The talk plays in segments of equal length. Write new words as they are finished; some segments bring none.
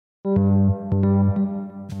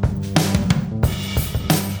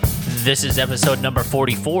This is episode number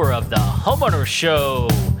 44 of the Homeowner Show.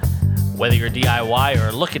 Whether you're DIY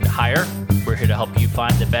or looking to hire, we're here to help you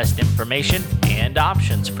find the best information and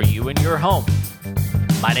options for you and your home.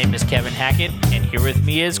 My name is Kevin Hackett, and here with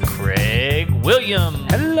me is Craig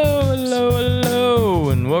Williams. Hello,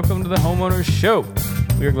 and welcome to the Homeowner Show.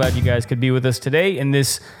 We're glad you guys could be with us today in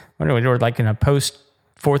this, we're like in a post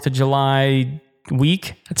 4th of July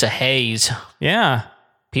week. It's a haze. Yeah.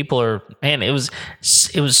 People are, man, it was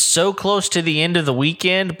so close to the end of the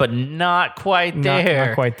weekend, but not quite there.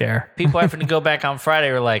 Not quite there. People having to go back on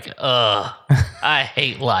Friday were like, I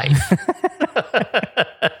hate life.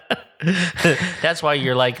 That's why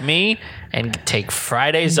you're like me and take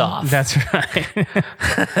Fridays off. That's right.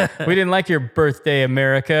 We didn't like your birthday,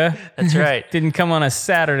 America. That's right. Didn't come on a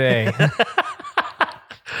Saturday.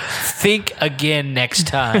 Think again next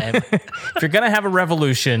time. If you're going to have a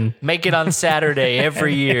revolution, make it on Saturday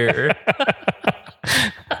every year.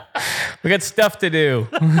 We got stuff to do.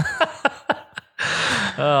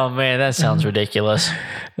 Oh, man, that sounds ridiculous.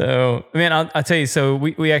 So, man, I'll tell you, so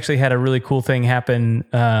we actually had a really cool thing happen.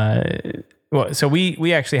 So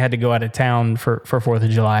we actually had to go out of town for 4th of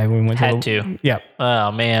July. We went to. Yeah.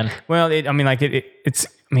 Oh, man. Well, it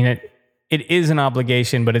is an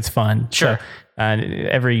obligation, but it's fun. Sure. So,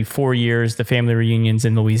 every 4 years, the family reunion's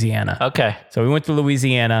in Louisiana. Okay. So we went to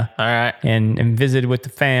Louisiana. All right. And visited with the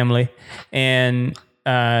family and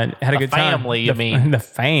had a good time. Family, you mean? The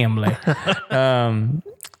family.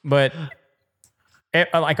 But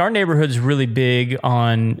like our neighborhood's really big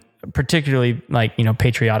on particularly like,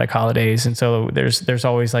 patriotic holidays. And so there's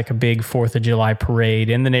always like a big 4th of July parade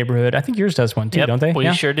in the neighborhood. I think yours does one too, don't they?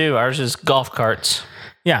 We sure do. Ours is golf carts.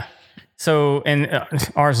 Yeah. So, and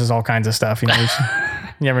ours is all kinds of stuff. You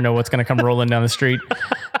never know what's going to come rolling down the street.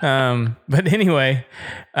 But anyway,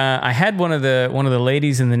 I had one of the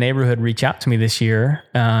ladies in the neighborhood reach out to me this year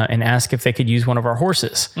and ask if they could use one of our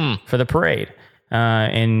horses for the parade.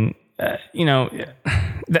 That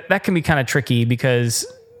can be kind of tricky because,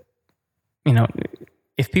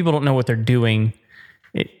 if people don't know what they're doing,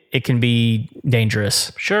 it can be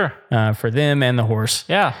dangerous. Sure. For them and the horse.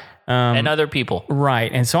 Yeah. And other people.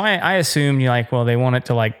 Right. And so I assumed they want it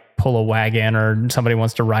to like pull a wagon or somebody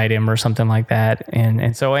wants to ride him or something like that.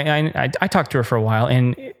 And so I talked to her for a while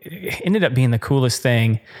and it ended up being the coolest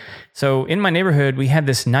thing. So in my neighborhood, we had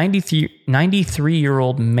this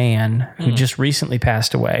 93-year-old man who just recently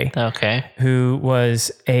passed away. Okay. Who was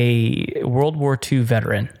a World War II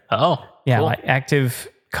veteran. Oh, yeah. Cool. Like active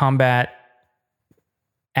combat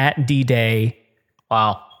at D-Day.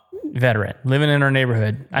 Wow. Veteran living in our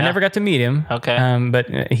neighborhood. Yeah. I never got to meet him. Okay. But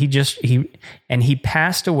he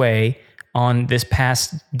passed away on this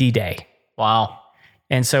past D-Day. Wow.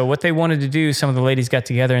 And so what they wanted to do, some of the ladies got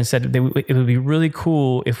together and said it would be really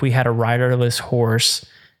cool if we had a riderless horse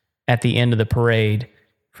at the end of the parade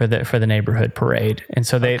for the neighborhood parade. And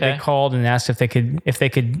so they called and asked if they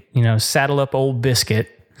could saddle up old Biscuit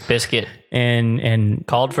and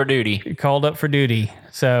called for duty. Called up for duty.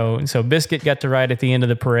 So Biscuit got to ride at the end of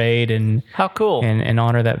the parade and how cool and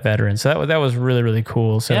honor that veteran. So that was really, really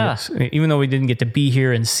cool. So yeah. Even though we didn't get to be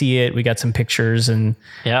here and see it, we got some pictures and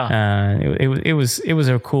it was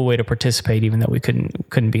a cool way to participate, even though we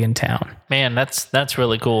couldn't be in town. Man, that's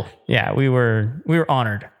really cool. Yeah, we were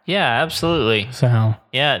honored. Yeah, absolutely. So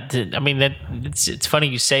yeah, I mean that it's funny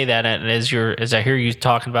you say that, and as I hear you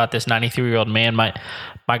talking about this 93-year-old man, my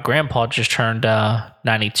grandpa just turned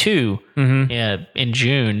 92 in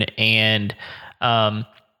June, and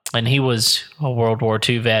he was a World War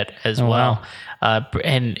II vet as well. Wow.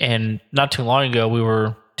 And not too long ago, we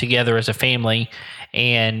were together as a family,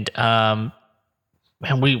 and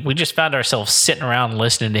we just found ourselves sitting around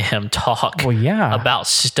listening to him talk about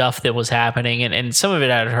stuff that was happening. And some of it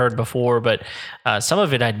I'd heard before, but some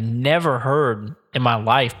of it I'd never heard in my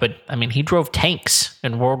life. But, I mean, he drove tanks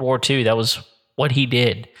in World War II. That was what he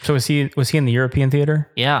did. So was he in the European theater?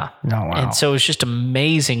 Yeah. Oh, wow. And so it's just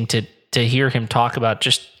amazing to hear him talk about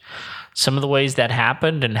just some of the ways that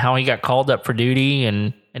happened and how he got called up for duty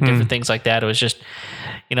and different things like that. It was just,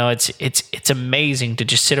 it's amazing to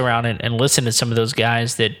just sit around and listen to some of those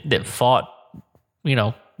guys that fought,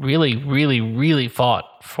 really, really, really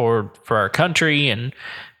fought for our country and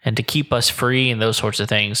to keep us free and those sorts of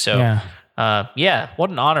things. So, what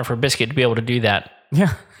an honor for Biscuit to be able to do that.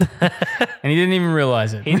 Yeah. And he didn't even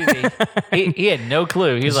realize it. He had no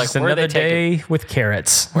clue. He was like, where are they taking me? With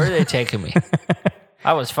carrots. Where are they taking me?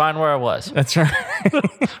 I was fine where I was. That's right.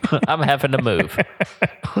 I'm having to move.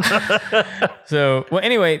 So, well,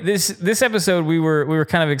 anyway, this episode we were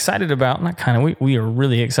kind of excited about. Not kind of. We are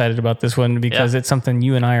really excited about this one because it's something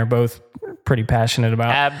you and I are both pretty passionate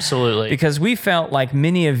about. Absolutely. Because we felt like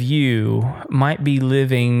many of you might be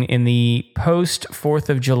living in the post 4th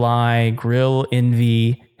of July grill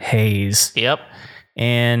envy haze. Yep.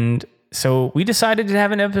 And so we decided to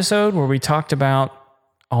have an episode where we talked about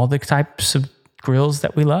all the types of grills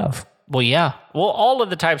that we love. Well, yeah. Well, all of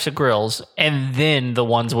the types of grills, and then the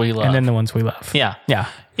ones we love. And then the ones we love. Yeah. Yeah.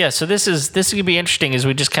 Yeah. So this is gonna be interesting as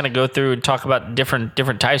we just kind of go through and talk about different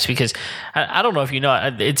types, because I don't know if you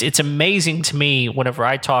know, it's amazing to me whenever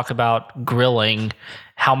I talk about grilling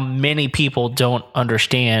how many people don't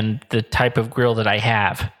understand the type of grill that I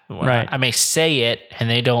have. Right. I may say it and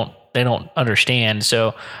they don't understand.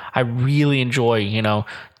 So I really enjoy,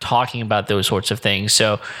 talking about those sorts of things.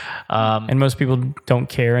 So, and most people don't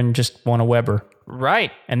care and just want a Weber.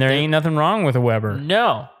 right. And there ain't nothing wrong with a Weber.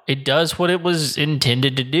 No, it does what it was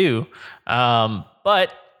intended to do.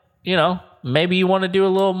 But, maybe you want to do a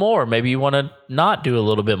little more. Maybe you want to not do a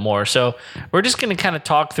little bit more. So we're just going to kind of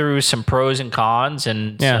talk through some pros and cons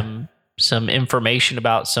and some information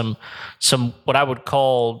about some what I would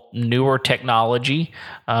call newer technology,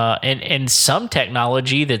 and some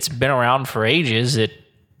technology that's been around for ages that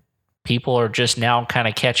people are just now kind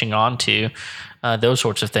of catching on to, those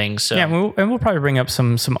sorts of things. So, Yeah, and we'll probably bring up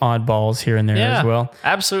some oddballs here and there as well.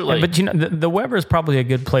 Absolutely. Yeah, but the Weber is probably a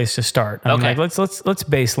good place to start. I mean, Okay. let's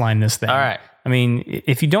baseline this thing. All right. I mean,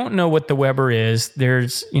 if you don't know what the Weber is,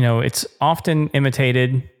 there's it's often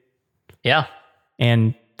imitated, Yeah.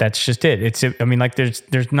 and that's just it.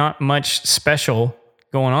 There's not much special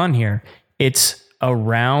going on here. It's a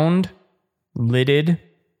round, lidded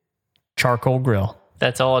charcoal grill,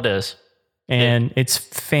 That's all it is. and it's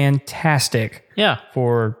fantastic Yeah.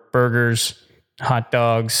 for burgers, hot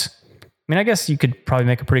dogs. I mean, I guess you could probably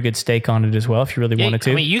make a pretty good steak on it as well if you really wanted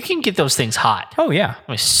to. I mean, you can get those things hot. Oh yeah,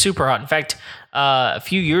 I mean, super hot. In fact, a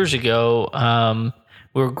few years ago,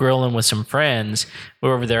 we were grilling with some friends. We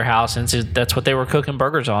were over their house, and that's what they were cooking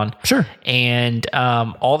burgers on. sure. And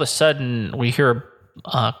all of a sudden, we hear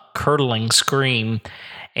a curdling scream,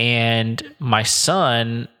 and my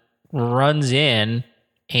son runs in,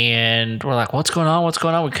 and we're like, "What's going on? What's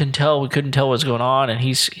going on?" We couldn't tell what's going on, and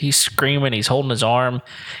he's screaming. He's holding his arm,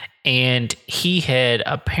 and he had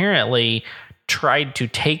apparently tried to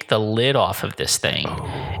take the lid off of this thing.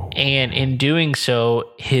 And in doing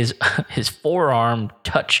so, his forearm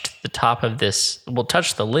touched the top of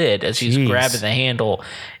touched the lid as he's Jeez. grabbing the handle,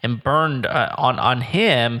 and burned on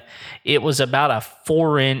him. It was about a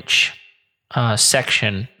 4-inch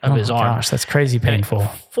section of his arm. Gosh, that's crazy painful.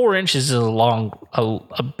 4 inches is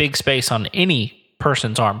a big space on any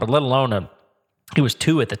person's arm, but let alone he was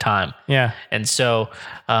 2 at the time. Yeah. And so,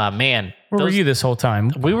 man, Where were you this whole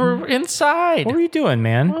time? we were inside. What were you doing,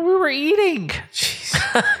 man? We were eating. Jeez.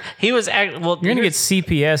 He was well. You're gonna get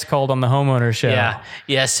CPS called on the homeowner show.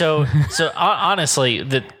 Yeah. So honestly,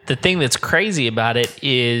 the thing that's crazy about it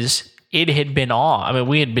is it had been on. I mean,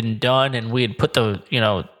 we had been done, and we had put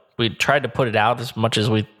we tried to put it out as much as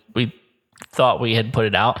we thought we had put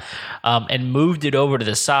it out, and moved it over to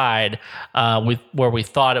the side, where we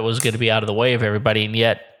thought it was going to be out of the way of everybody, and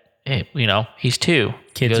yet, he's 2.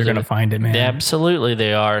 Kids are gonna find it, man. Absolutely,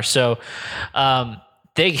 they are. So,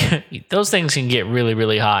 those things can get really,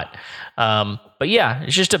 really hot. But yeah,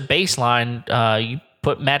 it's just a baseline. You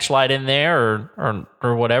put match light in there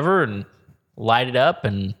or whatever, and light it up,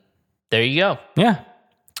 and there you go. Yeah.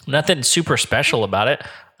 Nothing super special about it.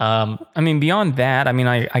 I mean, beyond that, I mean,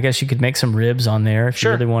 I guess you could make some ribs on there if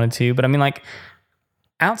Sure. you really wanted to. But I mean, like,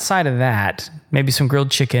 outside of that, maybe some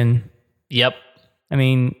grilled chicken. Yep. I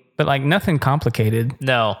mean, but like nothing complicated.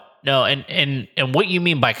 No, and what you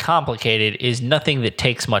mean by complicated is nothing that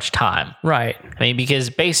takes much time. Right. I mean, because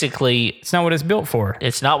basically It's not what it's built for.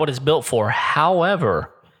 it's not what it's built for.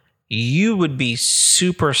 However, you would be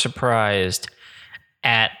super surprised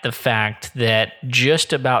at the fact that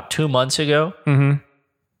just about 2 months ago,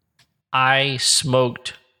 I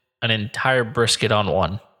smoked an entire brisket on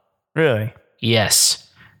one. Really?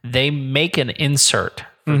 Yes. They make an insert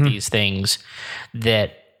for these things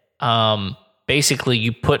that basically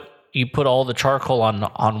you put all the charcoal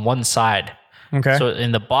on one side. Okay. So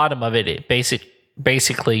in the bottom of it, it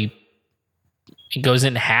basically it goes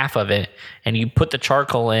in half of it, and you put the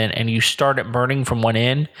charcoal in, and you start it burning from one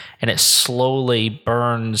end, and it slowly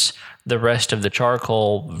burns the rest of the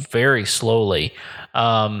charcoal very slowly.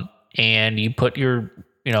 And you put your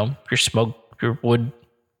wood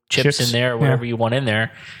chips in there, or whatever you want in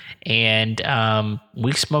there. And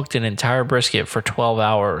we smoked an entire brisket for 12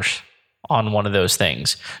 hours on one of those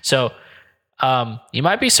things. So you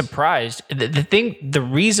might be surprised. The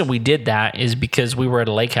reason we did that is because we were at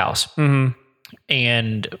a lake house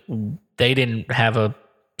and they didn't have a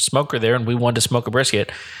smoker there, and we wanted to smoke a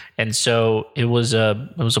brisket, and so it was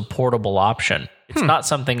a portable option. It's not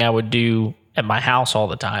something I would do at my house all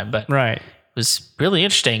the time, but it was really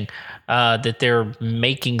interesting that they're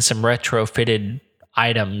making some retrofitted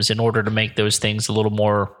items in order to make those things a little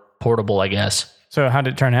more portable, I guess. So how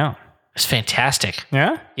did it turn out? It's fantastic.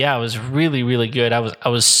 Yeah? Yeah, it was really, really good. I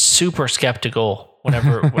was super skeptical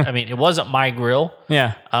whenever, I mean, it wasn't my grill.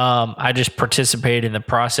 Yeah. I just participated in the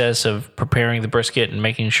process of preparing the brisket and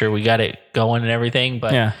making sure we got it going and everything.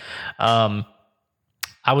 But I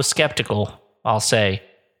was skeptical, I'll say.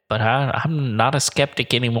 But I'm not a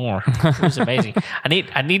skeptic anymore. It was amazing.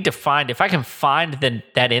 I need to find, if I can find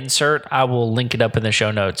that insert, I will link it up in the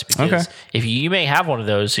show notes, because if you may have one of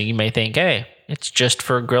those, so you may think, hey, it's just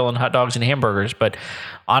for grilling hot dogs and hamburgers. But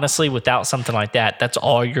honestly, without something like that, that's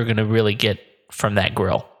all you're going to really get from that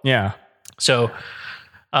grill. Yeah. So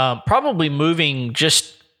probably moving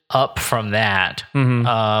just up from that,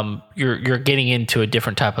 you're getting into a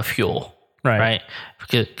different type of fuel. Right.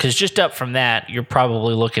 Because just up from that, you're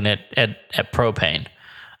probably looking at propane.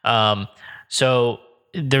 So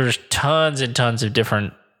there's tons and tons of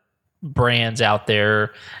different brands out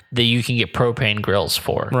there that you can get propane grills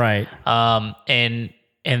for. Right. And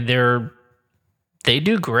they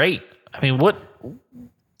do great. I mean,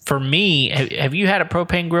 for me, have you had a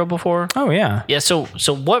propane grill before? Oh yeah. Yeah. So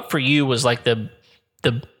what for you was like the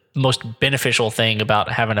most beneficial thing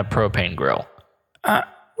about having a propane grill?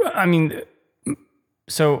 I mean,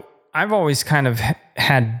 so I've always kind of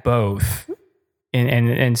had both,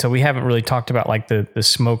 and so we haven't really talked about like the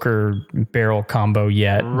smoker barrel combo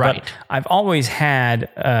yet. Right. But I've always had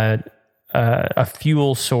a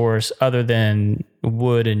fuel source other than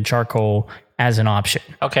wood and charcoal as an option.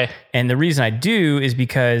 Okay. And the reason I do is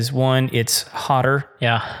because, one, it's hotter.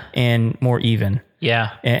 Yeah. And more even.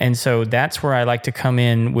 Yeah. And so that's where I like to come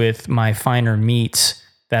in with my finer meats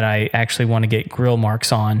that I actually want to get grill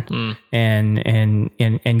marks on, and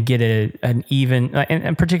get an even,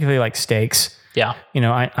 and particularly like steaks. Yeah. You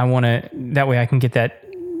know, I want to, that way I can get that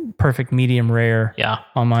perfect medium rare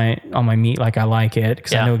on my meat like I like it,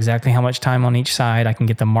 because I know exactly how much time on each side. I can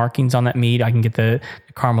get the markings on that meat. I can get the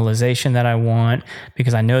caramelization that I want,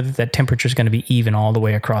 because I know that temperature is going to be even all the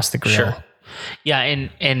way across the grill. Sure. Yeah,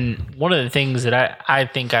 and one of the things that I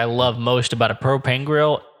think I love most about a propane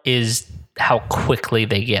grill is how quickly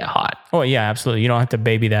they get hot. Oh yeah, absolutely. You don't have to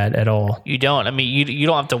baby that at all. You don't. I mean, you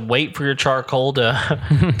don't have to wait for your charcoal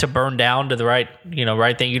to to burn down to the right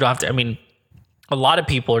thing. You don't have to. I mean, a lot of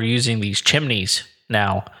people are using these chimneys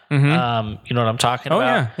now. You know what I'm talking about?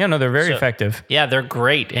 Oh yeah. No, they're very effective. Yeah, they're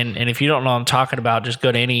great. And if you don't know what I'm talking about, just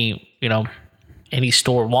go to any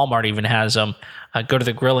store. Walmart even has them. Go to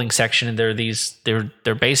the grilling section, and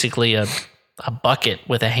they're basically a bucket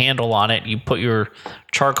with a handle on it. You put your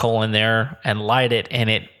charcoal in there and light it, and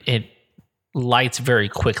it lights very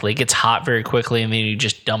quickly. It gets hot very quickly, and then you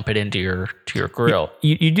just dump it into your grill.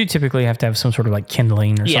 You do typically have to have some sort of like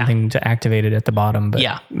kindling or something to activate it at the bottom, but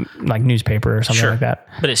like newspaper or something like that.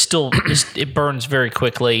 But it still it burns very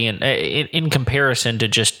quickly, and in comparison to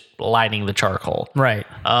just lighting the charcoal. Right.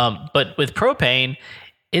 But with propane,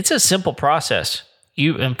 it's a simple process.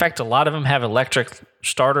 In fact, a lot of them have electric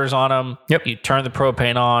starters on them. Yep. You turn the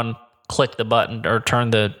propane on, click the button, or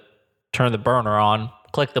turn the burner on,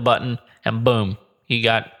 click the button, and boom, you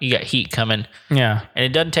got heat coming. Yeah. And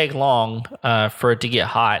it doesn't take long for it to get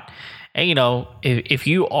hot. And if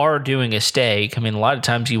you are doing a steak, I mean, a lot of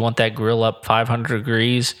times you want that grill up 500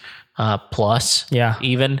 degrees plus. Yeah.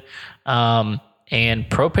 Even. And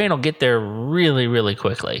propane will get there really, really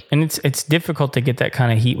quickly. And it's difficult to get that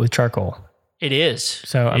kind of heat with charcoal. It is.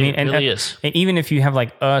 So, I mean, it really is. And even if you have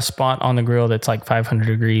like a spot on the grill that's like 500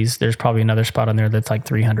 degrees, there's probably another spot on there that's like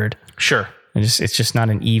 300. Sure. It's just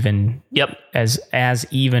not an even, as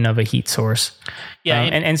even of a heat source. Yeah.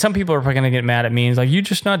 And some people are probably going to get mad at me. It's like, you're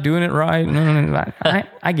just not doing it right. No.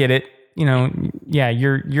 I get it. Yeah,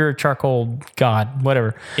 you're a charcoal god,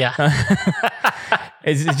 whatever. Yeah.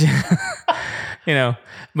 It's just,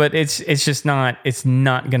 but it's just not, it's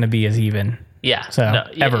not going to be as even. Yeah. So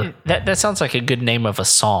ever. That sounds like a good name of a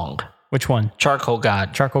song. Which one? Charcoal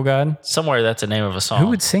God. Charcoal God? Somewhere that's a name of a song. Who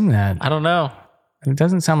would sing that? I don't know. It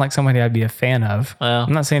doesn't sound like somebody I'd be a fan of. Well,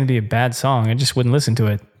 I'm not saying it'd be a bad song. I just wouldn't listen to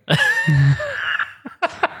it.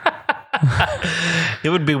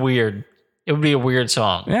 It would be weird. It would be a weird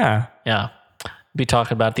song. Yeah. Yeah. Be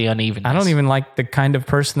talking about the unevenness. I don't even like the kind of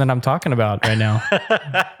person that I'm talking about right now.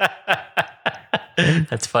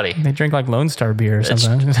 That's funny. They drink like Lone Star beer or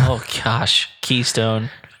something. Oh gosh, Keystone.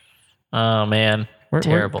 Oh man,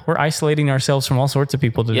 terrible. We're isolating ourselves from all sorts of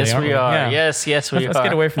people today. Yes, aren't we are. Yeah. Yes, we are. Let's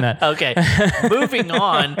get away from that. Okay, moving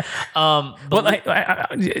on. Well,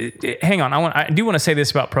 hang on. I do want to say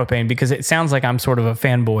this about propane because it sounds like I'm sort of a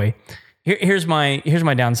fanboy. Here's my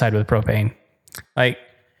downside with propane. Like,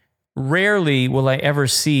 rarely will I ever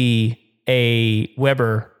see a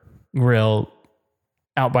Weber grill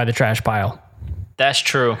out by the trash pile. That's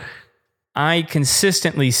true. I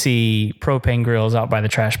consistently see propane grills out by the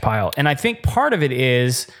trash pile. And I think part of it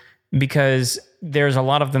is because there's a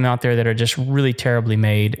lot of them out there that are just really terribly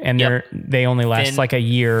made and they only last like a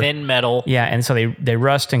year. Thin metal. Yeah, and so they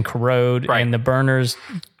rust and corrode and the burners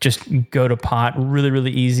just go to pot really,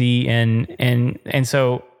 really easy. And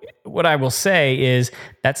so what I will say is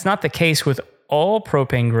that's not the case with all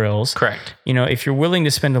propane grills. Correct. You know, if you're willing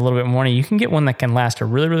to spend a little bit more money, you can get one that can last a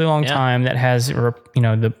really, really long time that has,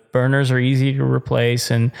 the burners are easy to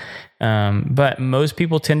replace. And, but most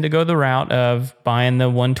people tend to go the route of buying the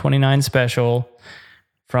 129 special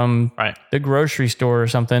from the grocery store or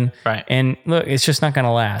something. Right. And look, it's just not going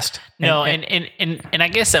to last. No. And I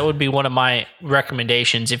guess that would be one of my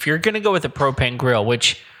recommendations. If you're going to go with a propane grill,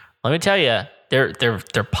 which let me tell you,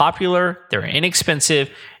 they're popular, they're inexpensive,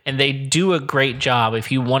 and they do a great job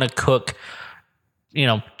if you want to cook,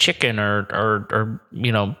 chicken or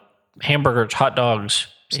hamburgers, hot dogs,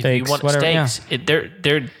 steaks, if you want whatever,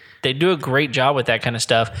 steaks. They do a great job with that kind of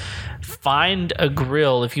stuff. Find a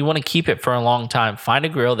grill if you want to keep it for a long time. Find a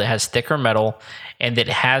grill that has thicker metal and that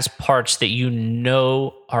has parts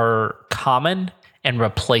that are common and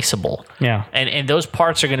replaceable. Yeah, and those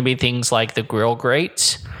parts are going to be things like the grill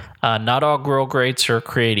grates. Not all grill grates are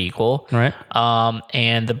created equal. Right.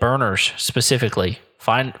 And the burners specifically.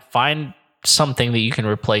 Find something that you can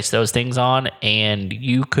replace those things on, and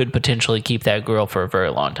you could potentially keep that grill for a very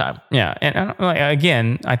long time. Yeah. And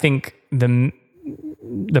again, I think the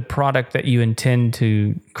product that you intend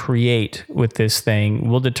to create with this thing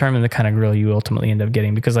will determine the kind of grill you ultimately end up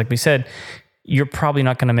getting. Because like we said, you're probably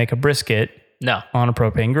not going to make a brisket on a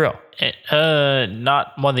propane grill.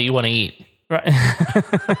 Not one that you want to eat. Right.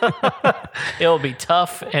 It will be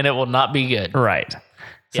tough and it will not be good. Right.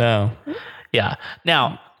 So, yeah.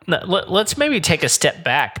 Now, let's maybe take a step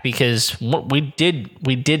back because what we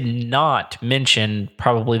did not mention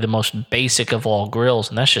probably the most basic of all grills,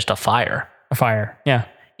 and that's just a fire. A fire. Yeah.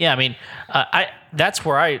 Yeah. I mean, that's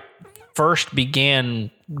where I first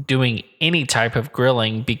began doing any type of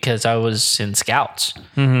grilling because I was in Scouts.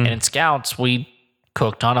 Mm-hmm. And in Scouts, we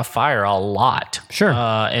cooked on a fire a lot. Sure.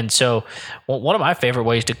 And so one of my favorite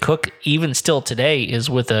ways to cook, even still today, is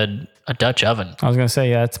with a Dutch oven. I was going to say,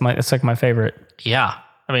 yeah, it's like my favorite. Yeah.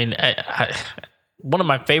 I mean, one of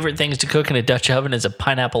my favorite things to cook in a Dutch oven is a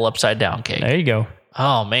pineapple upside down cake. There you go.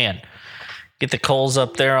 Oh, man. Get the coals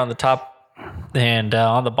up there on the top and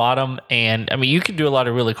on the bottom. And I mean, you can do a lot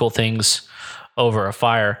of really cool things over a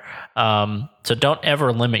fire. So don't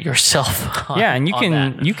ever limit yourself on, and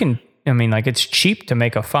you can, I mean, like, it's cheap to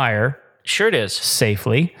make a fire. Sure it is.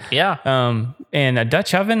 Safely. Yeah. And a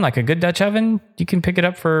Dutch oven, like a good Dutch oven, you can pick it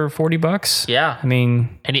up for $40. Yeah. I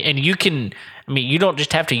mean, and you can, you don't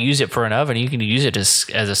just have to use it for an oven. You can use it as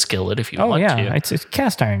a skillet if you want to. Oh yeah, it's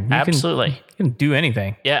cast iron. Absolutely. You can do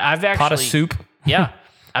anything. Yeah, I've actually pot of soup. Yeah,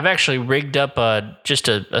 I've actually rigged up just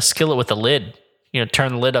a skillet with a lid.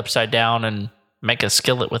 Turn the lid upside down and make a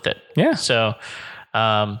skillet with it. Yeah. So,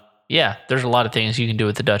 yeah, there's a lot of things you can do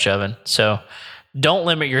with the Dutch oven. So don't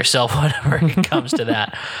limit yourself whenever it comes to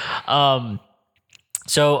that.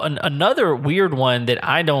 So another weird one that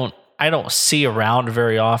I don't see around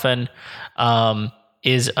very often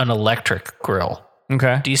is an electric grill.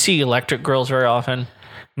 Okay. Do you see electric grills very often?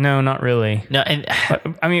 No, not really. No, and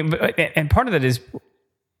and part of that is,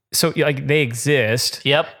 so like they exist.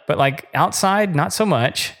 Yep. But like outside, not so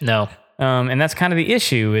much. No. And that's kind of the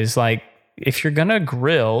issue is like, if you're going to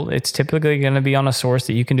grill, it's typically going to be on a source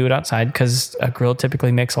that you can do it outside because a grill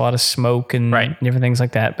typically makes a lot of smoke and different things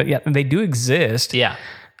like that. But yeah, they do exist. Yeah.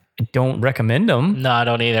 I don't recommend them. No, I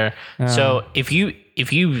don't either. So if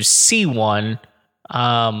you see one,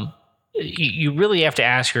 you really have to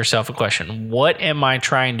ask yourself a question. What am I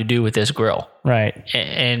trying to do with this grill? Right.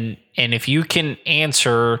 And if you can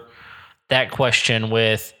answer that question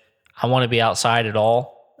with, I want to be outside at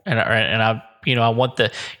all. And I want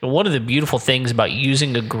one of the beautiful things about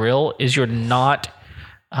using a grill is you're not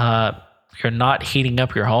heating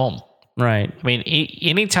up your home. Right. I mean,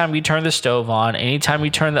 anytime you turn the stove on, anytime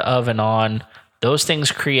you turn the oven on, those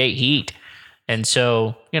things create heat. And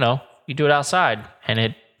so, you do it outside and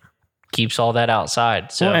it keeps all that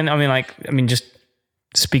outside. So, well, and just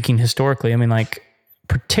speaking historically,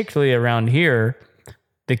 particularly around here,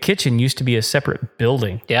 the kitchen used to be a separate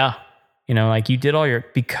building. Yeah. You know, like you did all your,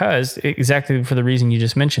 because exactly for the reason you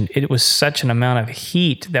just mentioned, it was such an amount of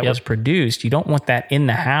heat that was produced. You don't want that in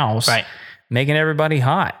the house, making everybody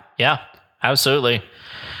hot. Yeah, absolutely.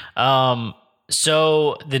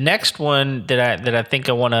 So the next one that I think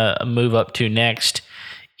I want to move up to next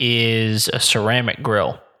is a ceramic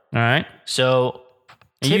grill. All right. So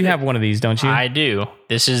you have one of these, don't you? I do.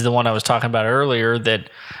 This is the one I was talking about earlier, that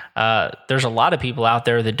there's a lot of people out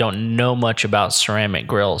there that don't know much about ceramic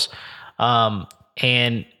grills.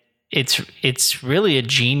 And it's really a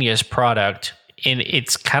genius product, and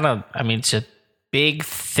it's kind of, I mean, it's a big,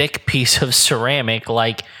 thick piece of ceramic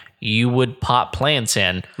like you would pot plants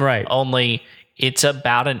in. Right. Only it's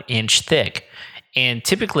about an inch thick. And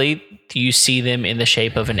typically you see them in the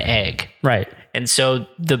shape of an egg. Right. And so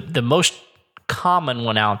the most common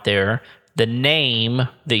one out there, the name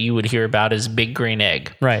that you would hear about is Big Green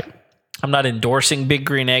Egg. Right. I'm not endorsing Big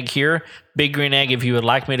Green Egg here. Big Green Egg, if you would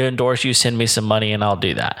like me to endorse you, send me some money and I'll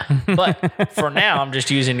do that. But for now, I'm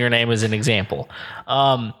just using your name as an example.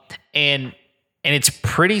 And it's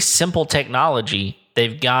pretty simple technology.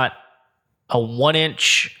 They've got a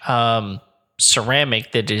 1-inch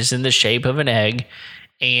ceramic that is in the shape of an egg,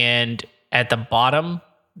 and at the bottom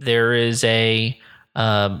there is a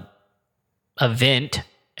vent,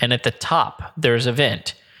 and at the top there's a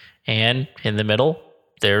vent, and in the middle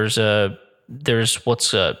there's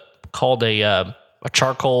what's called a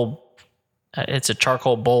charcoal. It's a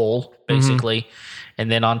charcoal bowl basically,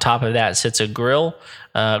 and then on top of that sits a grill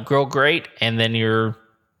grate, and then you're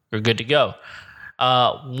good to go.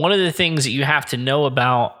 One of the things that you have to know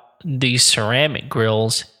about these ceramic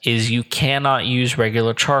grills is you cannot use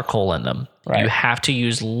regular charcoal in them. Right. You have to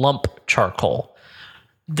use lump charcoal.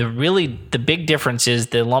 The big difference is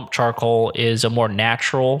the lump charcoal is a more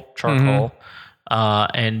natural charcoal,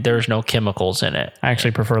 and there's no chemicals in it. I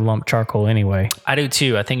actually prefer lump charcoal anyway. I do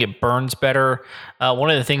too. I think it burns better.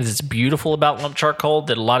 One of the things that's beautiful about lump charcoal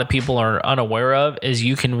that a lot of people are unaware of is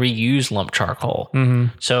you can reuse lump charcoal.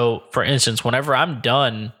 So, for instance, whenever I'm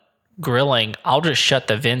done grilling, I'll just shut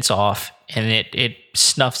the vents off, and it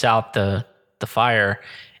snuffs out the fire,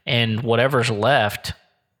 and whatever's left,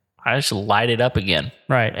 I just light it up again.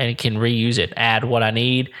 Right. And it can reuse it, add what I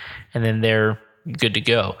need, and then they're good to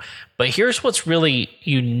go. But here's what's really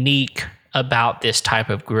unique about this type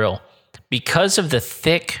of grill. Because of the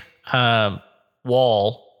thick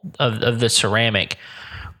wall of the ceramic,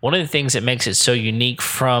 one of the things that makes it so unique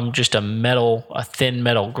from just a thin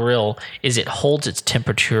metal grill is it holds its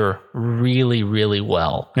temperature really, really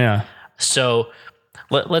well. Yeah. So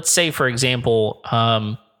let's say, for example,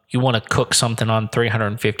 you want to cook something on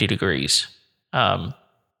 350 degrees,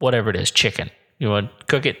 whatever it is, chicken. You want to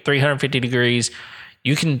cook it 350 degrees.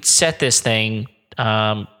 You can set this thing,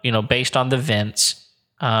 based on the vents,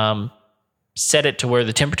 set it to where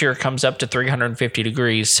the temperature comes up to 350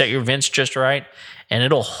 degrees, set your vents just right, and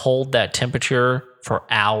it'll hold that temperature for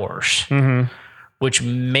hours, which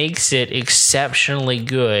makes it exceptionally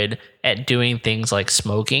good at doing things like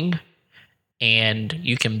smoking, and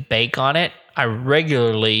you can bake on it. I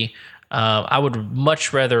would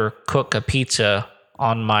much rather cook a pizza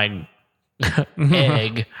on my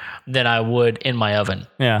egg than I would in my oven.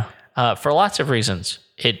 Yeah. For lots of reasons.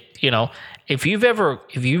 If you've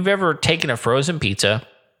ever taken a frozen pizza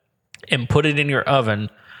and put it in your oven,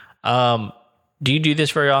 do you do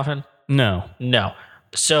this very often? No.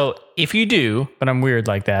 So if you do, but I'm weird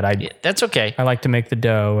like that. That's okay. I like to make the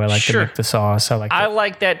dough. I like to make the sauce. I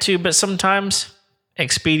like that too, but sometimes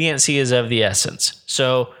expediency is of the essence.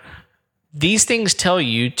 So these things tell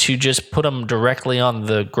you to just put them directly on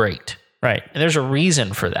the grate. Right. And there's a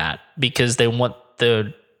reason for that, because they want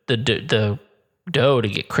the dough to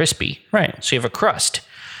get crispy. Right. So you have a crust.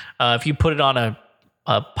 If you put it on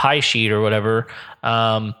a pie sheet or whatever,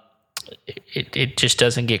 it just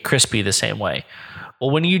doesn't get crispy the same way.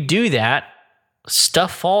 Well, when you do that,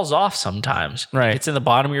 stuff falls off sometimes. Right. It's in the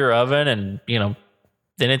bottom of your oven, and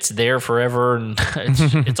then it's there forever, and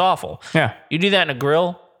it's awful. Yeah. You do that in a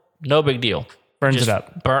grill, no big deal. Burns it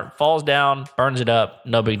up. Falls down, burns it up,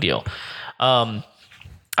 no big deal.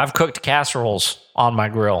 I've cooked casseroles on my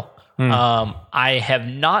grill. I have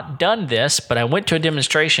not done this, but I went to a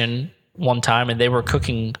demonstration one time, and they were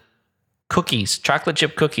cooking cookies, chocolate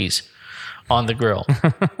chip cookies, on the grill.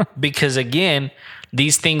 Because again,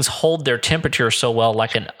 these things hold their temperature so well,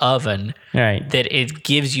 like an oven, right, that it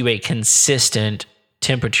gives you a consistent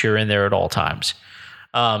temperature in there at all times.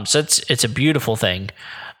 So it's a beautiful thing.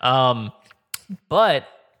 But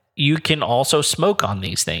you can also smoke on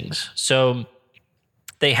these things. So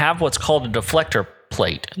they have what's called a deflector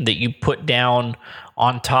plate that you put down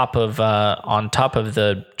on top of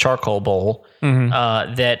the charcoal bowl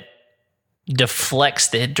that deflects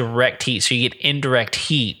the direct heat, so you get indirect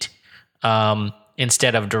heat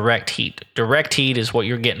instead of direct heat. Direct heat is what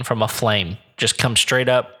you're getting from a flame, just comes straight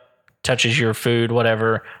up, touches your food,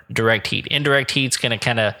 whatever. Direct heat. Indirect heat's going to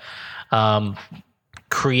kind of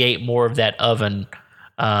create more of that oven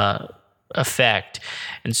effect.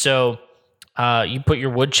 And so you put your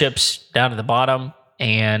wood chips down at the bottom,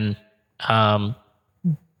 and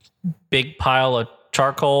big pile of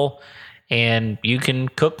charcoal, and you can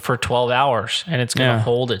cook for 12 hours, and it's going to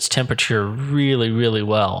hold its temperature really, really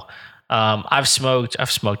well. I've smoked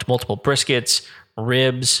multiple briskets,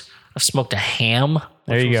 ribs. I've smoked a ham,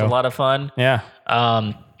 which was a lot of fun. Yeah.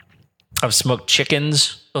 I've smoked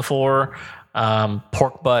chickens before,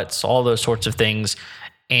 pork butts, all those sorts of things,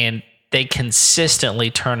 and they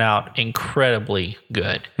consistently turn out incredibly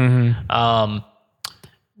good. Have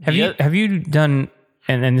you done?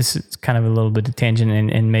 And this is kind of a little bit of tangent,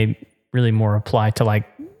 and maybe really more apply to like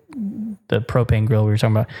the propane grill we were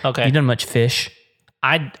talking about. Okay. You done much fish?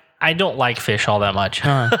 I don't like fish all that much.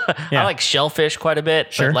 Yeah. I like shellfish quite a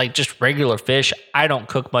bit, but like just regular fish, I don't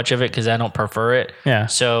cook much of it because I don't prefer it. Yeah.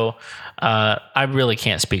 So I really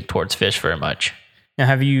can't speak towards fish very much. Now,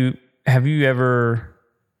 have you ever?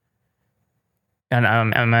 And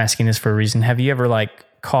I'm asking this for a reason. Have you ever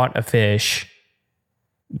like caught a fish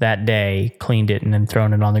that day, cleaned it, and then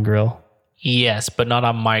thrown it on the grill? Yes, but not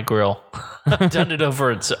on my grill. I've done it over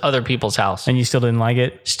at other people's house. And you still didn't like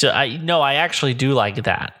it? I actually do like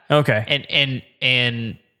that. Okay.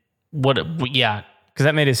 And what? Yeah. Because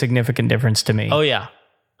that made a significant difference to me. Oh yeah.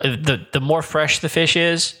 The more fresh the fish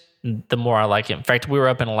is, the more I like it. In fact, we were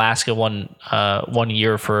up in Alaska one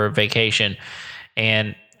year for vacation,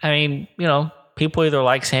 and I mean, people either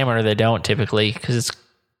like salmon or they don't typically because it's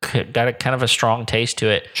got a kind of a strong taste to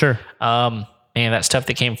it. Sure. Man, that stuff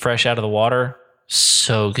that came fresh out of the water,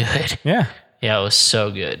 so good. Yeah. Yeah, it was so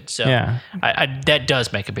good. So yeah, that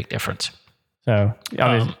does make a big difference. So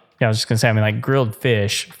I was just gonna say, I mean, like grilled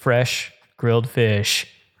fish, fresh grilled fish,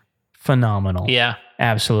 phenomenal. Yeah,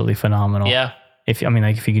 absolutely phenomenal. Yeah. If you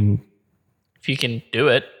can do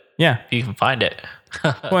it. Yeah. If you can find it.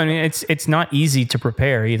 Well, I mean, it's not easy to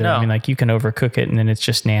prepare either. No. I mean, like you can overcook it and then it's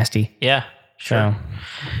just nasty. Yeah. Sure. So.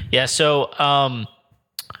 Yeah. So,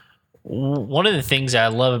 one of the things I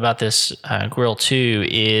love about this grill too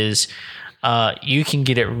is you can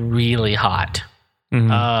get it really hot.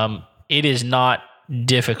 Mm-hmm. It is not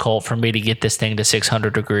difficult for me to get this thing to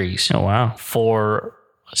 600 degrees. Oh, wow. For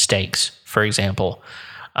steaks, for example.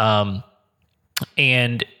 And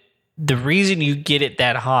the reason you get it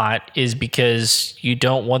that hot is because you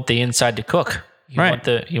don't want the inside to cook. You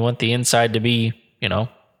want the inside to be,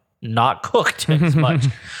 not cooked as much.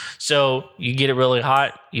 So you get it really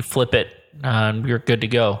hot, you flip it, you're good to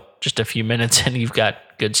go. Just a few minutes and you've got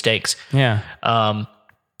good steaks. Yeah.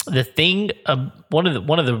 The thing, one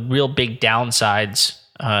of the real big downsides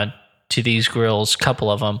to these grills,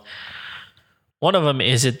 couple of them. One of them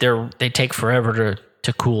is that they take forever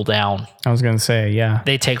to cool down. I was going to say, yeah.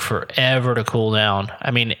 They take forever to cool down.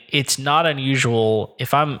 I mean, it's not unusual.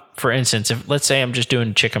 If for instance, let's say I'm just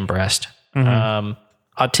doing chicken breast,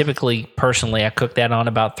 I'll typically, personally, I cook that on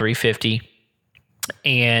about 350,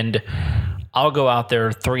 and I'll go out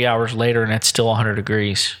there 3 hours later and it's still 100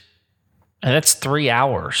 degrees. And that's 3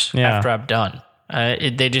 hours after I'm done.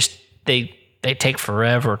 They take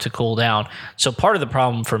forever to cool down. So part of the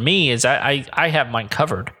problem for me is I have mine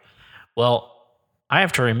covered. Well, I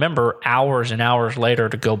have to remember hours and hours later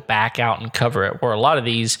to go back out and cover it. Where a lot of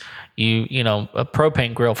these, a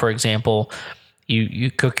propane grill, for example,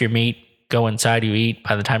 you cook your meat, go inside, you eat.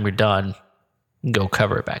 By the time you're done, go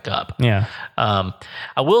cover it back up. Yeah.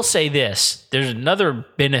 I will say this: there's another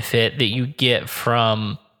benefit that you get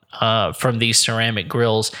from these ceramic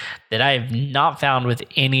grills that I have not found with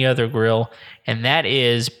any other grill, and that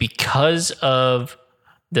is because of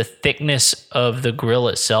the thickness of the grill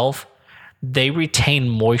itself. They retain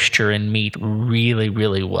moisture in meat really,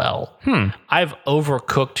 really well. I've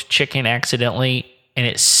overcooked chicken accidentally, and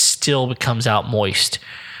it still comes out moist.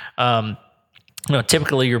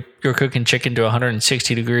 Typically you're cooking chicken to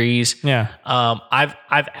 160 degrees. Yeah. I've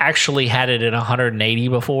actually had it at 180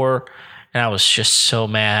 before, and I was just so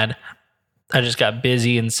mad. I just got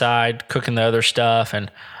busy inside cooking the other stuff,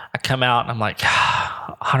 and I come out and I'm like,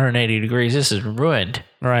 180 degrees, this is ruined.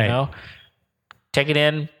 Right. Take it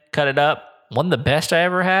in, cut it up. Wasn't the best I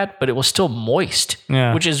ever had, but it was still moist,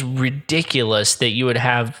 which is ridiculous that you would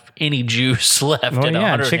have any juice left at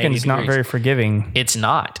 180 chicken's degrees. Not very forgiving. It's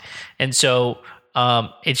not. And so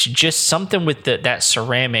It's just something with that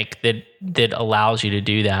ceramic that allows you to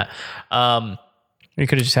do that. You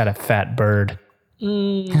could have just had a fat bird.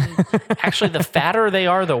 Actually, the fatter they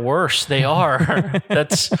are, the worse they are.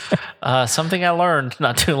 That's something I learned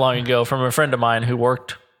not too long ago from a friend of mine who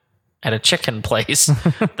worked at a chicken place.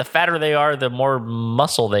 The fatter they are, the more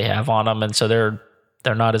muscle they have on them, and so they're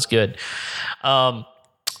not as good.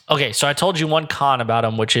 Okay, so I told you one con about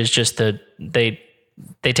them, which is just that they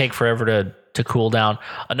take forever to cool down.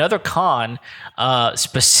 Another con,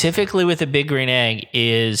 specifically with the Big Green Egg,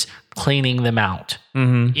 is cleaning them out.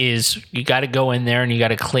 Is you got to go in there and you got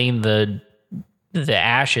to clean the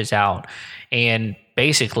ashes out, and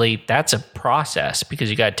basically that's a process because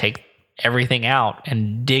you got to take everything out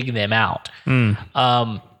and dig them out.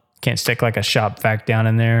 Can't stick like a shop vac down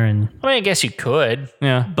in there, and I mean, I guess you could,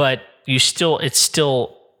 but it's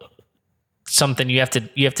still something you have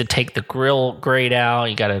to take the grill grate out.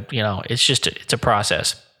 You got to, it's a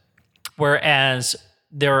process. Whereas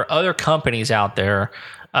there are other companies out there.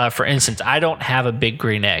 For instance, I don't have a Big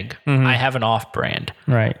Green Egg. I have an off-brand.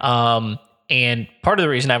 Right. And part of the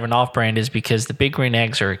reason I have an off-brand is because the Big Green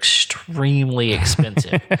Eggs are extremely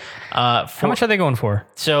expensive. How much are they going for?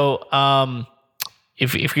 So,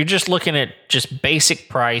 if you're just looking at just basic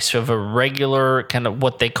price of a regular kind of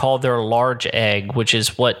what they call their large egg, which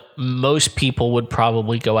is what most people would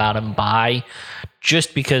probably go out and buy,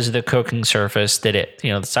 just because of the cooking surface the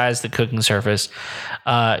size of the cooking surface,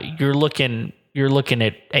 you're looking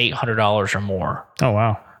at $800 or more. Oh,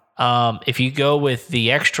 wow. If you go with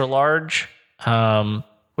the extra large,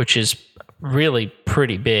 which is really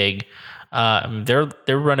pretty big, they're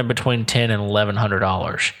running between $1,000 and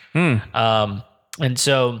 $1,100. And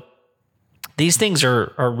so these things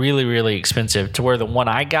are really, really expensive, to where the one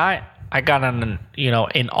I got on,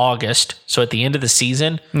 in August. So at the end of the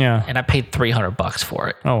season, and I paid $300 for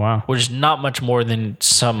it. Oh, wow. Which is not much more than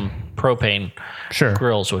some propane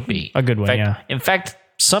grills would be. A good one. In fact,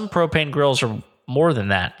 some propane grills are more than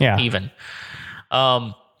that. Even.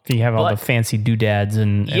 You have all the fancy doodads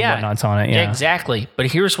and whatnots on it. Yeah, exactly.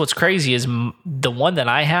 But here's what's crazy is the one that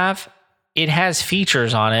I have, it has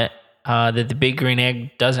features on it that the Big Green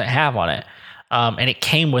Egg doesn't have on it. And it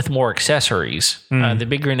came with more accessories. The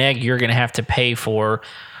Big Green Egg, you're going to have to pay for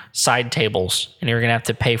side tables, and you're going to have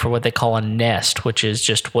to pay for what they call a nest, which is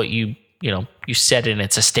just what you set in.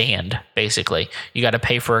 It's a stand, basically. You got to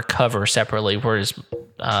pay for a cover separately, whereas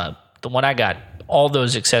the one I got, all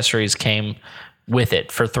those accessories came with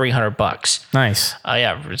it for $300. Nice.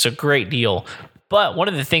 It's a great deal. But one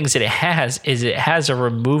of the things that it has a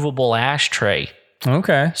removable ashtray.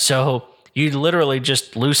 Okay. So you literally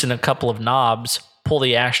just loosen a couple of knobs, pull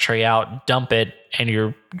the ashtray out, dump it, and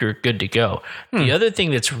you're good to go. The other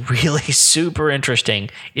thing that's really super interesting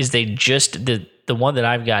is they just the one that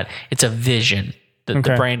I've got, it's a Vision. The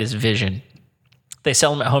brand is Vision. They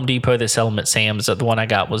sell them at Home Depot. They sell them at Sam's. The one I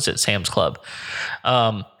got was at Sam's Club.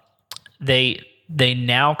 They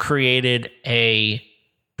now created a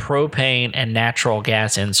propane and natural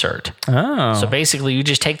gas insert. Oh. So basically, you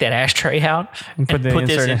just take that ashtray out and put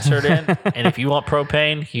this insert in. And if you want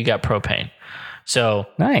propane, you got propane. So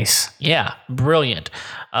nice. Yeah, brilliant.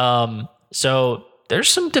 So there's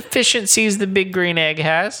some deficiencies the Big Green Egg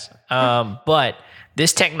has, but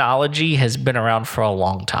this technology has been around for a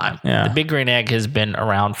long time. Yeah. The Big Green Egg has been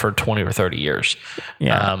around for 20 or 30 years.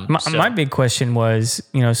 Yeah. My big question was,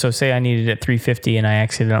 so say I needed it at 350 and I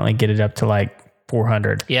accidentally get it up to like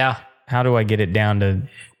 400. Yeah. How do I get it down to?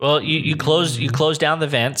 Well, you close down the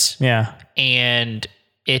vents. Yeah. And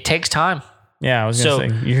it takes time. Yeah, I was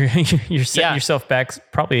going to say, you're setting yourself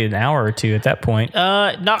back probably an hour or two at that point.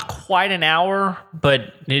 Not quite an hour,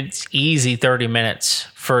 but it's easy 30 minutes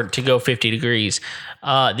to go 50 degrees.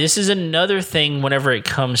 This is another thing whenever it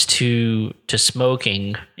comes to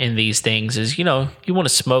smoking in these things is, you want to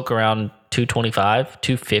smoke around 225,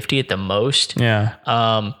 250 at the most.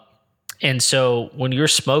 Yeah. And so when you're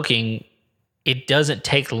smoking, it doesn't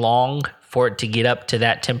take long for it to get up to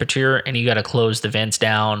that temperature, and you got to close the vents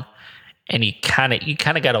down. And you kind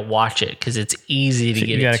of got to watch it because it's easy to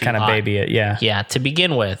get it too hot. You got to kind of baby it, yeah. Yeah, to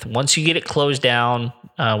begin with. Once you get it closed down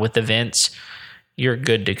with the vents, you're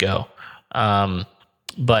good to go.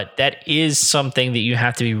 But that is something that you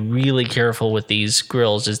have to be really careful with these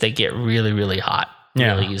grills is they get really, really hot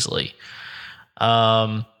really easily.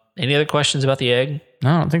 Any other questions about the egg?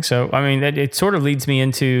 No, I don't think so. I mean, it sort of leads me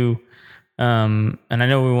into... and I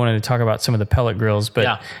know we wanted to talk about some of the pellet grills,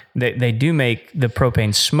 but they do make the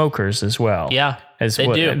propane smokers as well. Yeah, they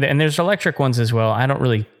do. And there's electric ones as well. I don't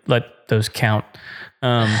really let those count.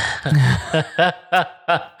 I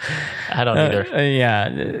don't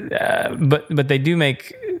either. But they do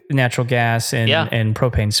make natural gas and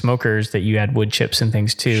propane smokers that you add wood chips and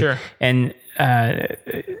things too. Sure. And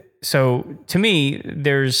so to me,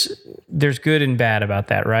 there's good and bad about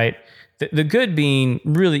that, right? The good being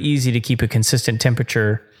really easy to keep a consistent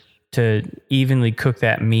temperature to evenly cook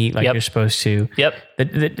that meat like you're supposed to. Yep.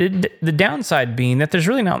 The downside being that there's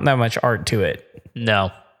really not that much art to it.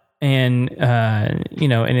 No. And and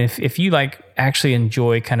if you like actually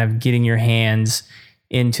enjoy kind of getting your hands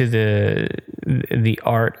into the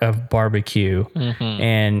art of barbecue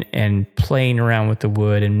and playing around with the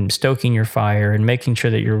wood and stoking your fire and making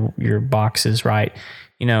sure that your box is right,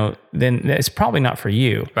 then it's probably not for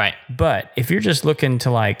you. Right. But if you're just looking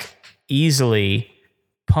to like easily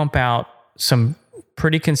pump out some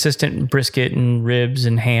pretty consistent brisket and ribs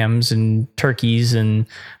and hams and turkeys and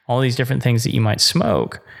all these different things that you might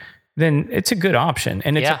smoke, then it's a good option.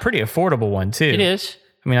 And it's a pretty affordable one too. It is.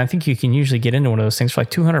 I mean, I think you can usually get into one of those things for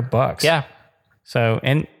like $200. Yeah. So,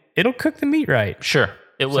 and it'll cook the meat right. Sure.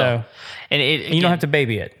 It will. So, and you don't have to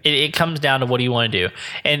baby it. It comes down to what do you want to do.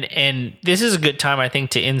 And this is a good time, I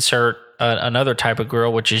think, to insert another type of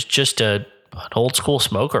grill, which is just an old school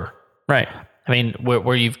smoker. Right. I mean,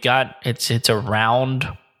 where you've got, it's a round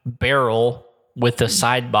barrel with a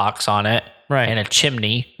side box on it. Right. And a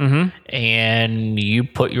chimney, and you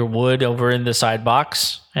put your wood over in the side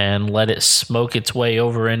box and let it smoke its way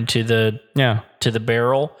over into the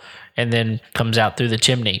barrel, and then comes out through the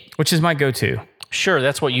chimney. Which is my go-to. Sure,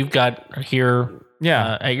 that's what you've got here.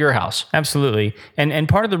 At your house. Absolutely, and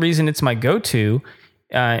part of the reason it's my go-to,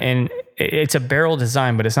 and it's a barrel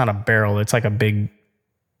design, but it's not a barrel. It's like a big,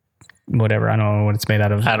 whatever. I don't know what it's made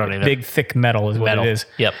out of. I don't either. Big thick metal is what it is.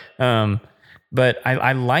 Yep. But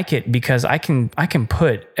I like it because I can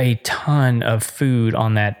put a ton of food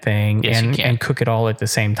on that thing and cook it all at the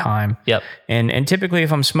same time. Yep. And typically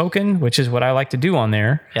if I'm smoking, which is what I like to do on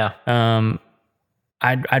there,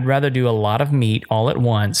 I'd rather do a lot of meat all at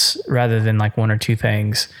once rather than like one or two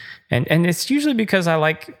things. And it's usually because I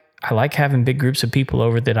like having big groups of people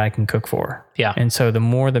over that I can cook for. Yeah. And so the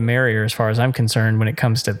more the merrier as far as I'm concerned when it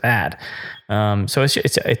comes to that. So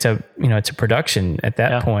it's a production at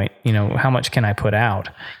that point. How much can I put out?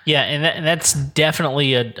 Yeah, and that's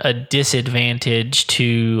definitely a disadvantage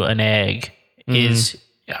to an egg. Is,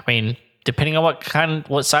 I mean, depending on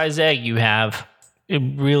what size egg you have, it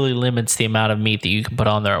really limits the amount of meat that you can put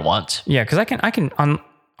on there at once. Yeah, because I can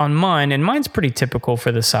on mine, and mine's pretty typical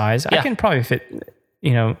for the size. Yeah. I can probably fit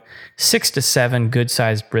 6 to 7 good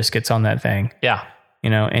sized briskets on that thing. Yeah.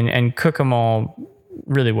 And cook them all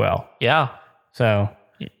really well. Yeah. So,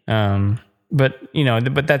 but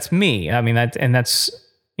that's me. I mean, that's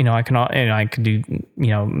I could do,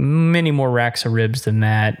 many more racks of ribs than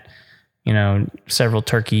that, several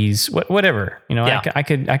turkeys, whatever, I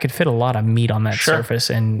could fit a lot of meat on that surface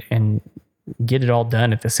and get it all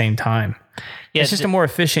done at the same time. Yeah. It's just a more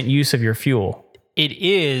efficient use of your fuel. It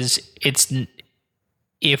is.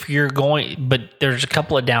 If you're going, but there's a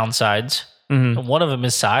couple of downsides. And one of them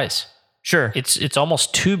is size. Sure. It's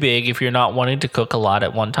almost too big if you're not wanting to cook a lot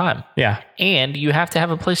at one time. Yeah. And you have to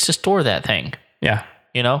have a place to store that thing. Yeah.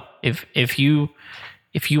 If you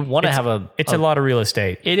want to have it's a lot of real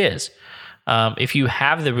estate. It is. If you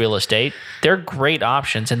have the real estate, they're great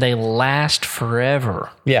options and they last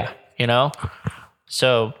forever. Yeah.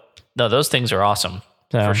 So no, those things are awesome.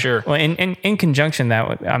 For sure. Well, in conjunction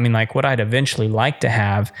that, I mean, like what I'd eventually like to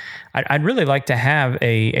have, I'd really like to have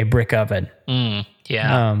a brick oven.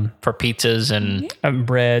 Yeah. For pizzas and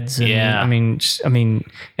breads. And, I mean,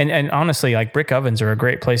 and honestly, like brick ovens are a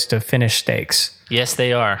great place to finish steaks. Yes,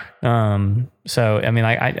 they are. So, I mean,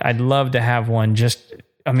 I'd love to have one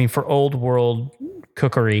for old world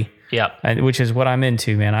cookery. Yeah. Which is what I'm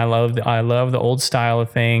into, man. I love the old style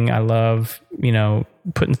of thing. I love,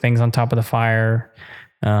 putting things on top of the fire.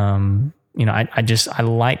 I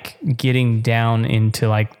like getting down into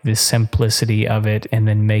like the simplicity of it and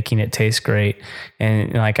then making it taste great.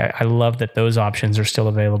 And like, I love that those options are still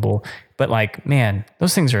available, but like, man,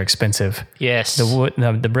 those things are expensive. Yes. The wood,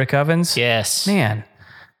 the brick ovens. Yes, man.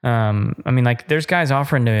 Like there's guys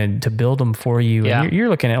offering to build them for you. Yeah. And you're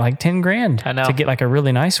looking at like $10,000 I know. to get like a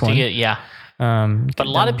really nice one. But a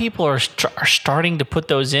lot of people are starting to put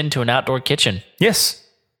those into an outdoor kitchen. Yes.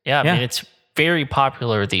 Yeah. I mean, it's very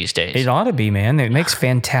popular these days. It ought to be, man. It makes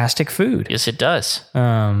fantastic food. Yes, it does.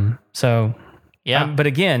 So yeah. But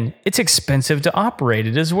again, it's expensive to operate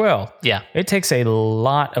it as well. Yeah. It takes a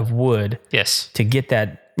lot of wood. Yes. To get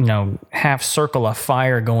that, half circle of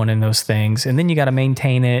fire going in those things. And then you got to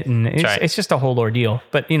maintain it. And it's just a whole ordeal.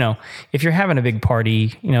 But, if you're having a big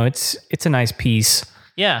party, it's a nice piece.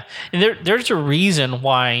 Yeah. And there's a reason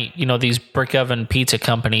why, these brick oven pizza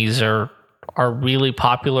companies are are really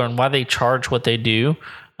popular and why they charge what they do.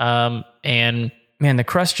 And man, the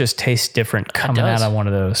crust just tastes different coming out of one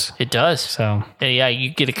of those. It does. So yeah, you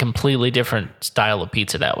get a completely different style of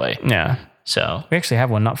pizza that way. Yeah. So we actually have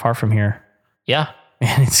one not far from here. Yeah.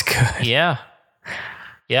 And it's good. Yeah.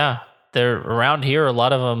 Yeah. They're around here. A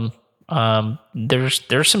lot of them,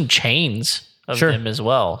 there's some chains of them as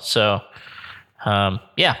well. So,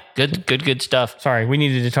 yeah, good stuff. Sorry, we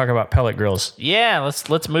needed to talk about pellet grills. Yeah,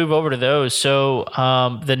 let's move over to those. So,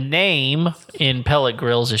 the name in pellet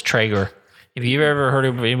grills is Traeger. If you've ever heard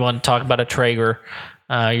of anyone talk about a Traeger,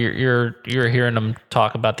 you're hearing them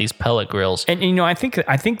talk about these pellet grills. And I think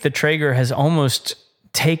the Traeger has almost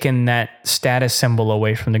taken that status symbol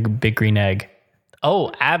away from the Big Green Egg.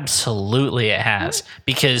 Oh, absolutely it has.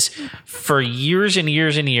 Because for years and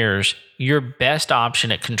years and years, your best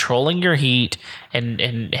option at controlling your heat and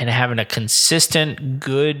having a consistent,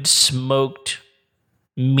 good smoked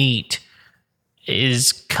meat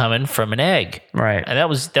is coming from an egg. Right. And that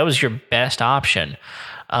was your best option.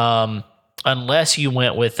 Unless you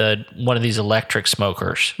went with one of these electric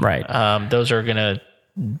smokers. Right. Those are going to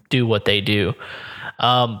do what they do.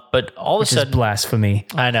 But all of a sudden, blasphemy.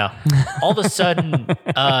 I know. All of a sudden,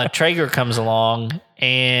 Traeger comes along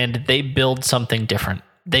and they build something different.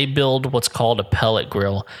 They build what's called a pellet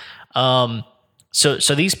grill. So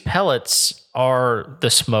these pellets are the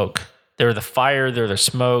smoke. They're the fire. They're the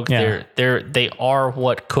smoke. Yeah. They are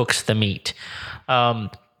what cooks the meat. And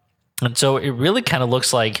so it really kind of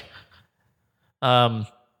looks like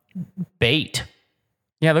bait.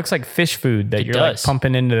 Yeah, it looks like fish food that you're like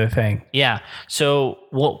pumping into the thing. Yeah. So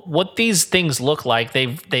what these things look like,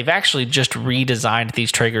 they've actually just redesigned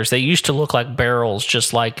these Traegers. They used to look like barrels,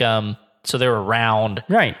 just like so they were round.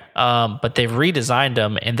 Right. But they've redesigned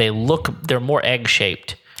them and they're more egg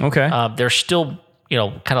shaped. Okay. They're still,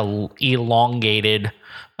 kind of elongated.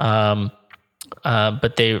 But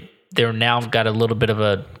they're now got a little bit of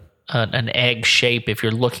an egg shape if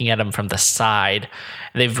you're looking at them from the side.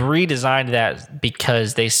 They've redesigned that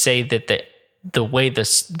because they say that the way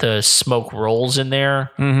the smoke rolls in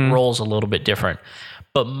there rolls a little bit different.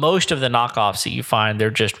 But most of the knockoffs that you find,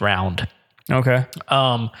 they're just round. Okay.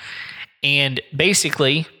 And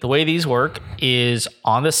basically, the way these work is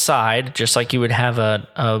on the side, just like you would have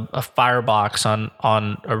a firebox on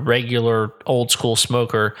a regular old school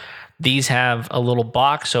smoker. These have a little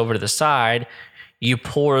box over to the side. You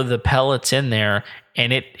pour the pellets in there,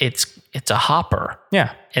 and it's a hopper.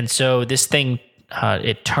 Yeah. And so this thing,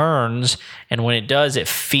 it turns, and when it does, it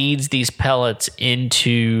feeds these pellets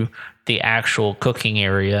into the actual cooking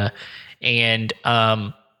area. And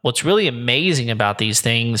what's really amazing about these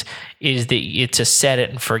things is that it's a set it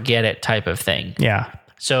and forget it type of thing. Yeah.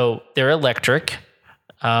 So they're electric.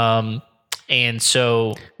 And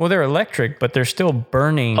so... Well, they're electric, but they're still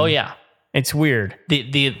burning. Oh, yeah. It's weird.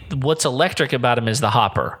 The what's electric about them is the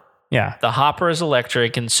hopper. Yeah. The hopper is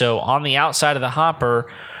electric, and so on the outside of the hopper,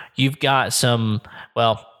 you've got some,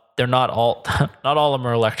 well, they're not all of them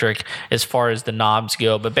are electric as far as the knobs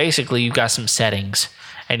go, but basically you've got some settings,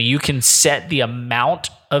 and you can set the amount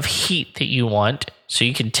of heat that you want. So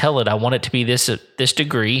you can tell it, I want it to be this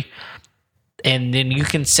degree, and then you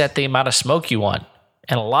can set the amount of smoke you want.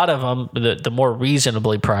 And a lot of them, the more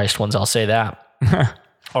reasonably priced ones, I'll say that,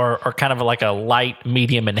 are kind of like a light,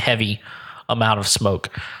 medium, and heavy amount of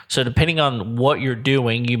smoke. So depending on what you're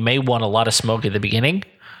doing, you may want a lot of smoke at the beginning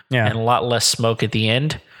and a lot less smoke at the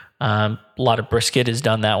end. A lot of brisket is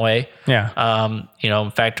done that way. Yeah.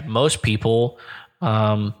 In fact, most people,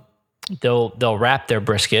 they'll wrap their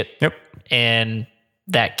brisket. Yep. And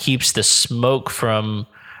that keeps the smoke from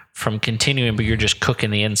continuing, but you're just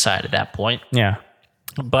cooking the inside at that point. Yeah.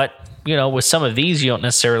 But, with some of these, you don't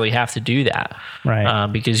necessarily have to do that. Right.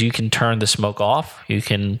 Because you can turn the smoke off. You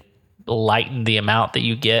can lighten the amount that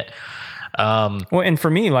you get. Well, and for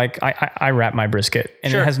me, like I wrap my brisket,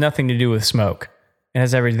 and it has nothing to do with smoke. It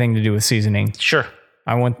has everything to do with seasoning. Sure.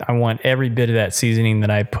 I want every bit of that seasoning that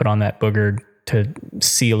I put on that booger to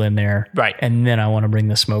seal in there. Right. And then I want to bring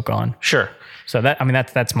the smoke on. Sure. So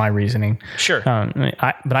that's my reasoning. Sure.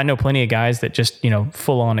 But I know plenty of guys that just,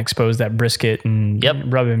 full on expose that brisket and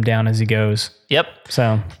rub him down as he goes. Yep.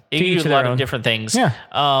 So you can use a lot of different things.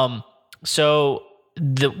 Yeah. So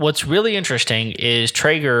what's really interesting is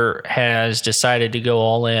Traeger has decided to go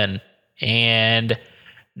all in, and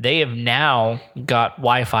they have now got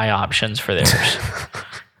Wi-Fi options for theirs.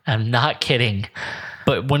 I'm not kidding.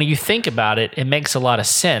 But when you think about it, it makes a lot of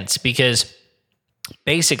sense because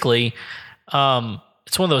basically,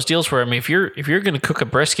 it's one of those deals where, if you're going to cook a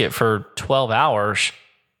brisket for 12 hours,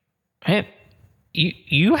 hey,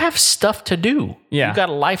 you have stuff to do. Yeah. You got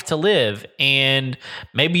a life to live, and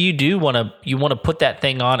maybe you want to put that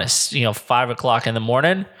thing on at 5:00 in the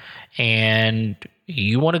morning, and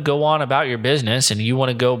you want to go on about your business, and you want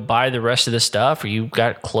to go buy the rest of the stuff, or you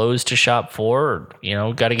got clothes to shop for,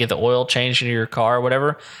 or got to get the oil changed into your car or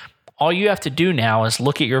whatever. All you have to do now is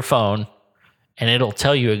look at your phone, and it'll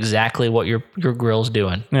tell you exactly what your grill's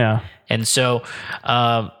doing. Yeah. And so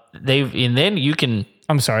and then you can.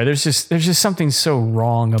 I'm sorry. There's just something so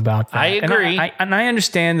wrong about that. I agree. And I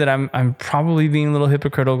understand that I'm probably being a little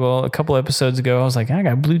hypocritical. A couple episodes ago, I was like, I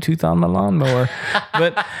got Bluetooth on my lawnmower,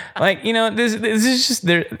 but this is just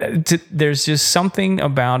there's just something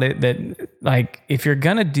about it that, like, if you're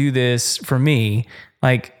gonna do this, for me,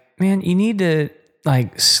 like, man, you need to,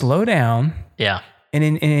 like, slow down. Yeah. And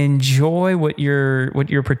enjoy what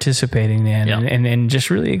you're participating in, Yeah. and just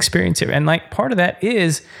really experience it. And, like, part of that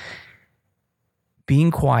is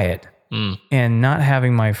being quiet and not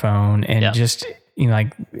having my phone, and just being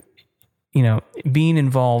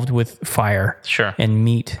involved with fire, Sure. and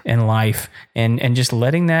meat and life, and just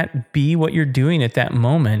letting that be what you're doing at that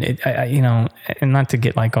moment. And not to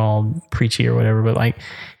get, like, all preachy or whatever, but, like,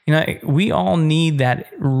 we all need that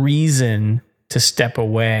reason to step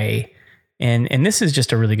away. And this is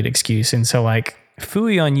just a really good excuse. And so, like,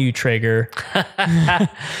 phooey on you, Traeger,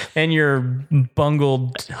 and your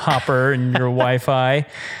bungled hopper and your Wi-Fi.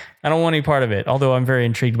 I don't want any part of it, although I'm very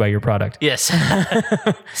intrigued by your product. Yes.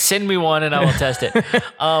 Send me one and I will test it.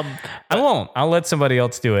 I won't. I'll let somebody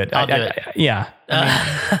else do it. I'll do it. Yeah.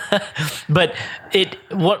 But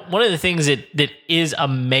one of the things that is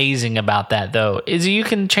amazing about that, though, is you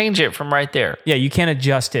can change it from right there. Yeah, you can't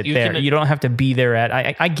adjust it there. You don't have to be there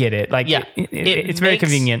at. I get it. Like, Yeah, it's very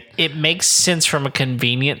convenient. It makes sense from a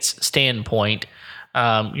convenience standpoint.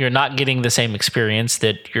 You're not getting the same experience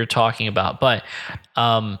that you're talking about, but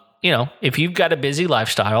if you've got a busy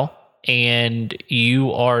lifestyle and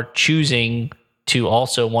you are choosing to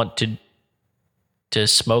also want to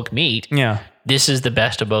smoke meat, this is the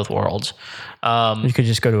best of both worlds. You could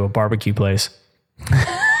just go to a barbecue place.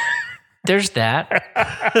 There's that.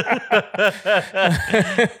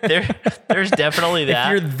 There's definitely that.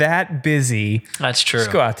 If you're that busy, that's true.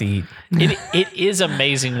 Just go out to eat. It is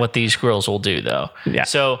amazing what these grills will do, though. Yeah.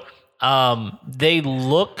 So they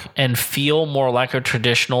look and feel more like a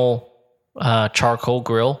traditional charcoal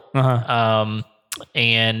grill. Uh-huh.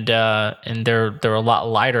 And they're a lot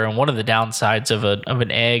lighter. And one of the downsides of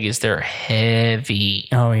an egg is they're heavy.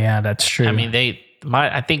 Oh yeah, that's true. I mean,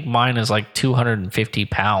 I think mine is like 250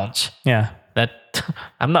 pounds. Yeah. That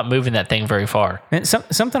I'm not moving that thing very far. And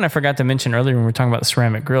something I forgot to mention earlier when we were talking about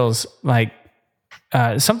ceramic grills, like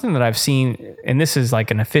something that I've seen, and this is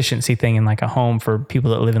like an efficiency thing in, like, a home for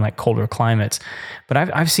people that live in, like, colder climates. But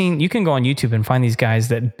I've seen, you can go on YouTube and find these guys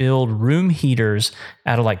that build room heaters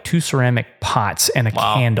out of, like, 2 ceramic pots and a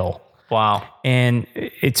candle. Wow. And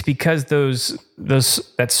it's because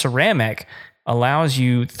that ceramic allows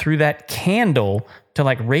you, through that candle, to,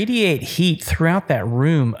 like, radiate heat throughout that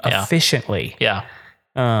room efficiently. Yeah.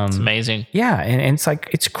 It's amazing. Yeah. And it's like,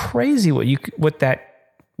 it's crazy what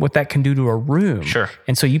that can do to a room. Sure.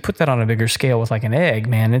 And so you put that on a bigger scale with, like, an egg,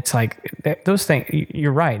 man, it's like those things,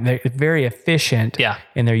 you're right. They're very efficient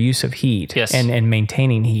in their use of heat. Yes. and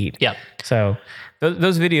maintaining heat. Yeah. So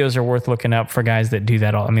those videos are worth looking up for guys that do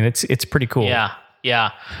that all. I mean, it's pretty cool. Yeah.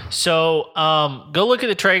 Yeah. So go look at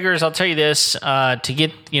the Traegers. I'll tell you this, to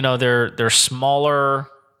get, they're smaller,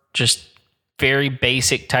 just very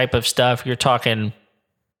basic type of stuff. You're talking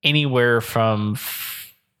anywhere from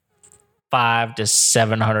 $500 to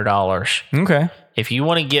 $700. Okay. If you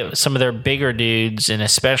want to get some of their bigger dudes, and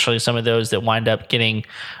especially some of those that wind up getting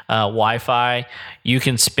Wi-Fi, you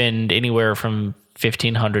can spend anywhere from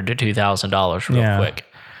 $1,500 to $2,000 real quick.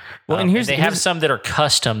 Well, and they have some that are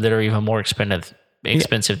custom that are even more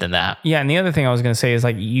expensive than that. Yeah, and the other thing I was going to say is,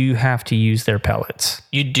 like, you have to use their pellets.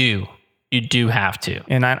 You do have to.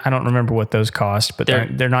 And I don't remember what those cost, but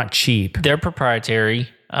they're not cheap. They're proprietary.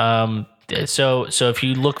 So if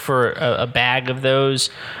you look for a bag of those,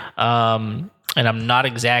 and I'm not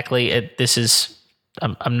exactly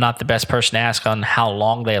I'm not the best person to ask on how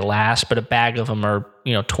long they last, but a bag of them are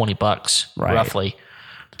 $20 roughly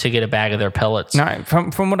to get a bag of their pellets. Now,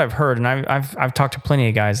 from what I've heard, and I've talked to plenty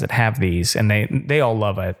of guys that have these, and they all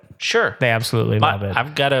love it. Sure, they absolutely love it.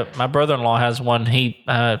 I've got my brother-in-law has one. He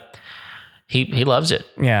loves it.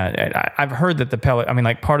 Yeah, I've heard that the pellet. I mean,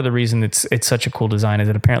 like, part of the reason it's such a cool design is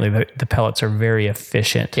that apparently the pellets are very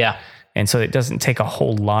efficient. Yeah, and so it doesn't take a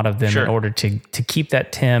whole lot of them in order to keep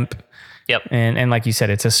that temp. Yep. And like you said,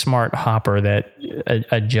 it's a smart hopper that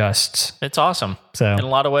adjusts. It's awesome. So in a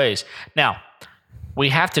lot of ways. Now, we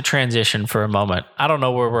have to transition for a moment. I don't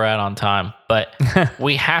know where we're at on time, but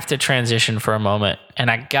we have to transition for a moment. And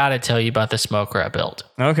I got to tell you about the smoker I built.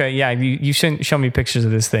 Okay. Yeah. You should show me pictures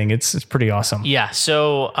of this thing. It's pretty awesome. Yeah.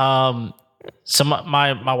 So,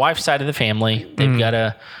 my wife's side of the family, they've got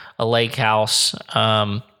a lake house,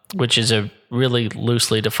 which is a really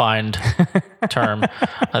loosely defined term.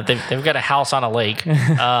 They've got a house on a lake,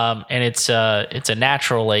 and it's a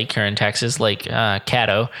natural lake here in Texas, Lake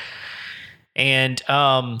Caddo. And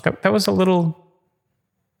that was a little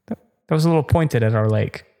pointed at our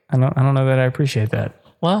lake. I don't know that I appreciate that.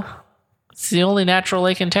 Well, it's the only natural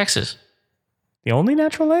lake in Texas. The only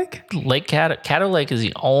natural lake? Lake Caddo Lake is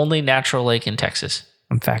the only natural lake in Texas.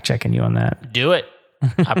 I'm fact checking you on that. Do it.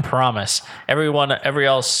 I promise. Everyone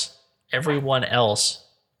else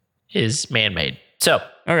is man-made. So,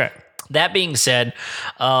 okay. That being said,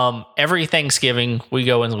 every Thanksgiving we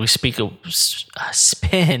go and we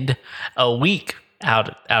spend a week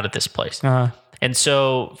out at this place. Uh-huh. And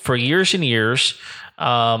so for years and years,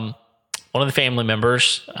 one of the family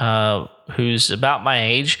members who's about my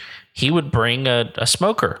age, he would bring a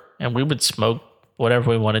smoker, and we would smoke whatever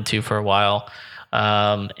we wanted to for a while.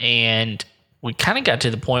 And we kind of got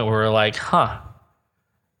to the point where we're like,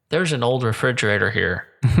 there's an old refrigerator here.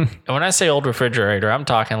 And when I say old refrigerator, I'm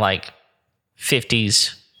talking like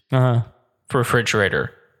 50s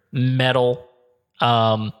refrigerator, metal,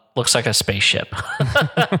 looks like a spaceship.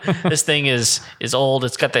 This thing is old.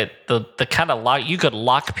 It's got the kind of lock. You could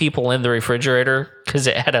lock people in the refrigerator because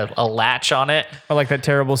it had a latch on it. I like that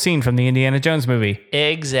terrible scene from the Indiana Jones movie.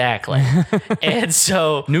 Exactly. And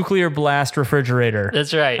so nuclear blast refrigerator.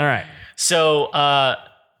 That's right. All right. So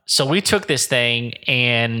we took this thing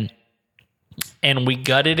and we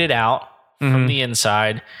gutted it out from the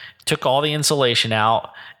inside, took all the insulation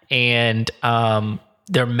out, and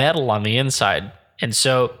they're metal on the inside. And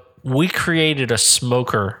so we created a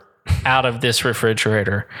smoker out of this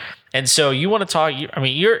refrigerator. And so you want to talk,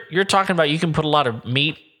 you're talking about you can put a lot of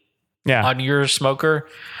meat on your smoker.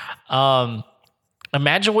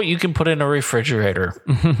 Imagine what you can put in a refrigerator.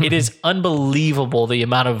 It is unbelievable the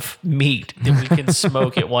amount of meat that we can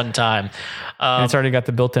smoke at one time. And it's already got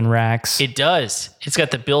the built-in racks. It does. It's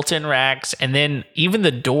got the built-in racks. And then even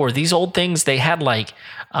the door, these old things, they had like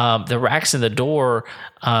the racks in the door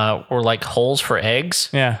were like holes for eggs.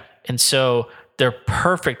 Yeah. And so they're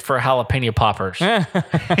perfect for jalapeno poppers.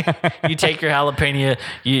 You take your jalapeno,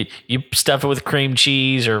 you stuff it with cream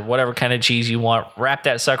cheese or whatever kind of cheese you want, wrap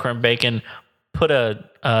that sucker in bacon, put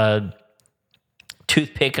a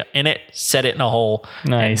toothpick in it, set it in a hole.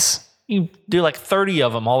 Nice. You do like 30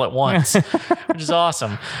 of them all at once, which is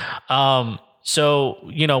awesome. So,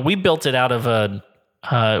 we built it out of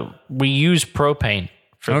we use propane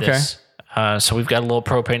for this. So we've got a little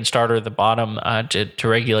propane starter at the bottom to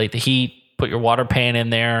regulate the heat. Put your water pan in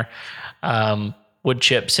there, wood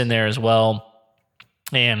chips in there as well.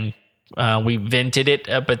 And we vented it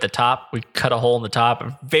up at the top. We cut a hole in the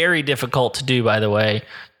top. Very difficult to do, by the way,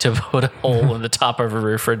 to put a hole in the top of a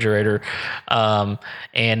refrigerator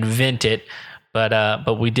and vent it.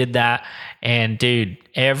 But we did that. And dude,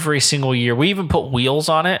 every single year, we even put wheels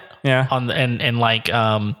on it. Yeah. And like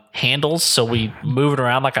handles, so we move it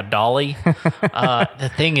around like a dolly.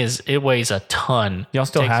 The thing is, it weighs a ton. Y'all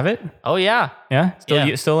still have it? Oh yeah. Yeah.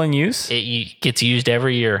 Still in use? It gets used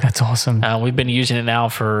every year. That's awesome. We've been using it now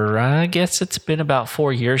for I guess it's been about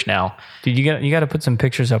 4 years now. Dude, you got to put some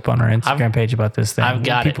pictures up on our Instagram page about this thing. I've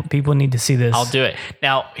got it. People need to see this. I'll do it.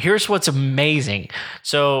 Now, here's what's amazing.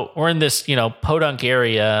 So we're in this, podunk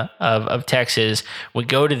area of Texas. We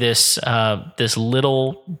go to this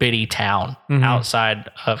little bitty town outside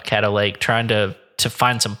of Caddo Lake, trying to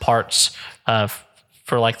find some parts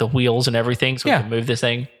for like the wheels and everything, so we can move this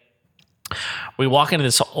thing. We walk into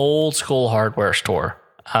this old school hardware store,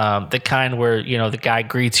 the kind where the guy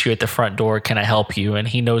greets you at the front door, "Can I help you?" and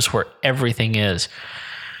he knows where everything is.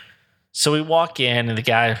 So we walk in, and the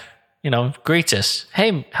guy, greets us.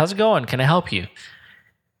 "Hey, how's it going? Can I help you?"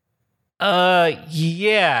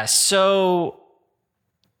 Yeah. So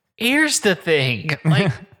here's the thing,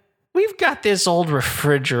 like. We've got this old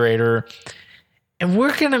refrigerator and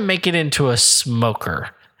we're going to make it into a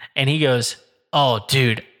smoker. And he goes, "Oh,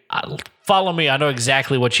 dude, follow me. I know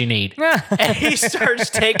exactly what you need." And he starts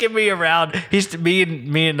taking me around. Me and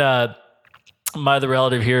my other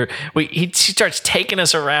relative here, he starts taking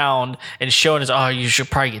us around and showing us, "Oh, you should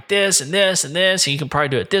probably get this and this and this, and you can probably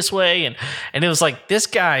do it this way." And it was like, this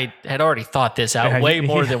guy had already thought this out way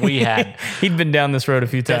more than we had. He'd been down this road a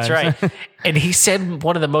few times. That's right. And he said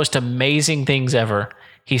one of the most amazing things ever.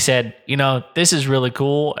 He said, "This is really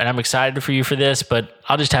cool, and I'm excited for you for this, but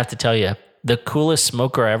I'll just have to tell you, the coolest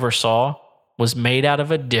smoker I ever saw was made out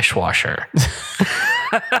of a dishwasher.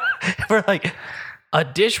 We're like, a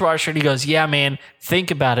dishwasher? And he goes, yeah, man,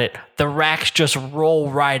 think about it. The racks just roll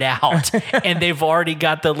right out and they've already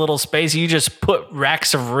got the little space. You just put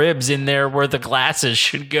racks of ribs in there where the glasses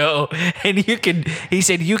should go. And he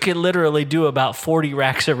said, you can literally do about 40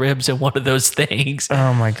 racks of ribs in one of those things.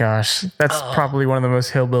 Oh my gosh. That's probably one of the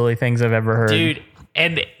most hillbilly things I've ever heard. Dude.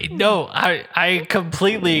 And no, I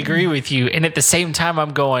completely agree with you. And at the same time,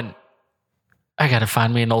 I'm going, I got to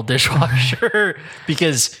find me an old dishwasher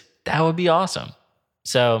because that would be awesome.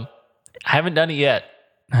 So I haven't done it yet.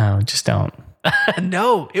 No, just don't.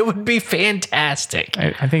 No, it would be fantastic.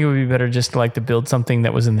 I think it would be better just to build something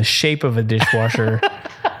that was in the shape of a dishwasher.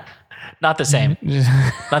 Not the same.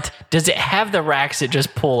 Does it have the racks that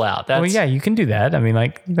just pull out? Well, yeah, you can do that. I mean,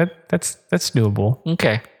 that's doable.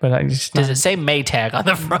 Okay. But I just does it say Maytag on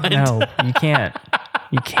the front? No, you can't.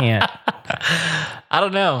 You can't. I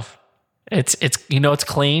don't know. It's it's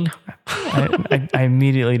clean. I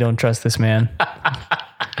immediately don't trust this man.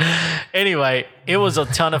 Anyway, it was a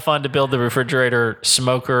ton of fun to build the refrigerator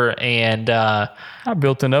smoker, and I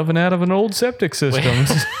built an oven out of an old septic system.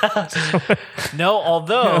 No,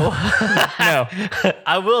 although no,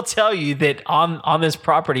 I will tell you that on this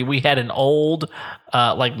property we had an old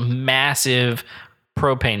massive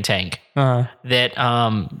propane tank that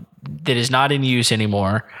is not in use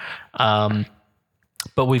anymore.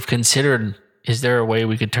 But we've considered, is there a way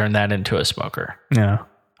we could turn that into a smoker? No.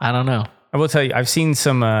 I don't know. I will tell you, I've seen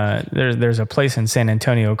some, there's a place in San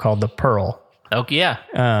Antonio called the Pearl. Oh, yeah.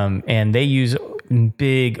 And they use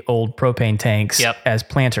big old propane tanks as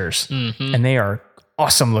planters. Mm-hmm. And they are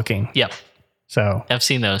awesome looking. Yep. So I've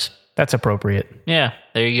seen those. That's appropriate. Yeah,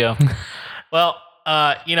 there you go. Well,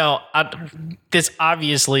 this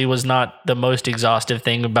obviously was not the most exhaustive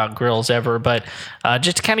thing about grills ever, but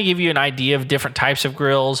just to kind of give you an idea of different types of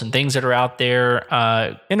grills and things that are out there.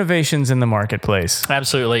 Innovations in the marketplace.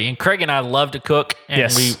 Absolutely. And Craig and I love to cook,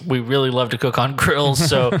 and we really love to cook on grills.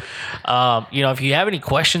 So, if you have any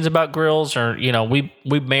questions about grills, or, we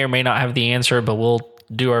may or may not have the answer, but we'll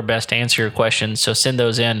do our best to answer your questions. So send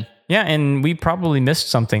those in. Yeah, and we probably missed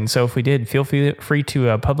something. So if we did, feel free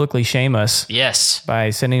to publicly shame us. Yes.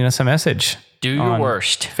 By sending us a message. Do your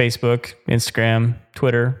worst. Facebook, Instagram,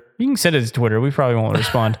 Twitter. You can send it to Twitter. We probably won't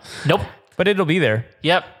respond. Nope. But it'll be there.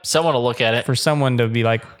 Yep. Someone will look at it. For someone to be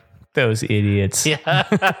like, those idiots. Yeah.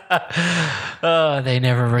 They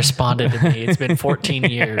never responded to me. It's been 14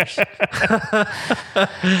 years. That's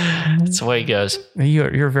the way it goes.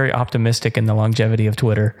 You're very optimistic in the longevity of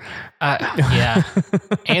Twitter. Yeah.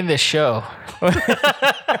 And this show.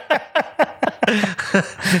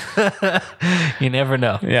 You never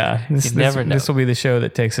know. Yeah. You never know. This will be the show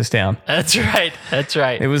that takes us down. That's right. That's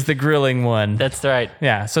right. It was the grilling one. That's right.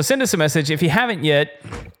 Yeah. So send us a message. If you haven't yet,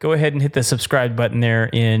 go ahead and hit the subscribe button there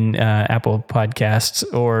in Apple Podcasts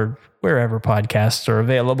or wherever podcasts are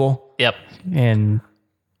available. Yep. In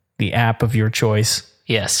the app of your choice.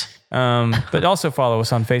 Yes. But also follow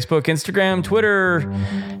us on Facebook, Instagram, Twitter,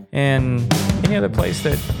 and any other place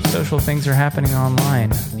that social things are happening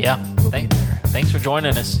online. Yeah. Thanks for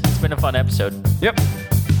joining us. It's been a fun episode. Yep.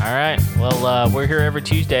 All right. Well, we're here every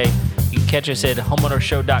Tuesday. You can catch us at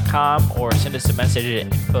homeownershow.com or send us a message at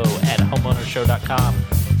info@homeownershow.com.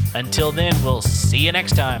 Until then, we'll see you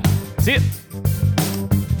next time. See ya.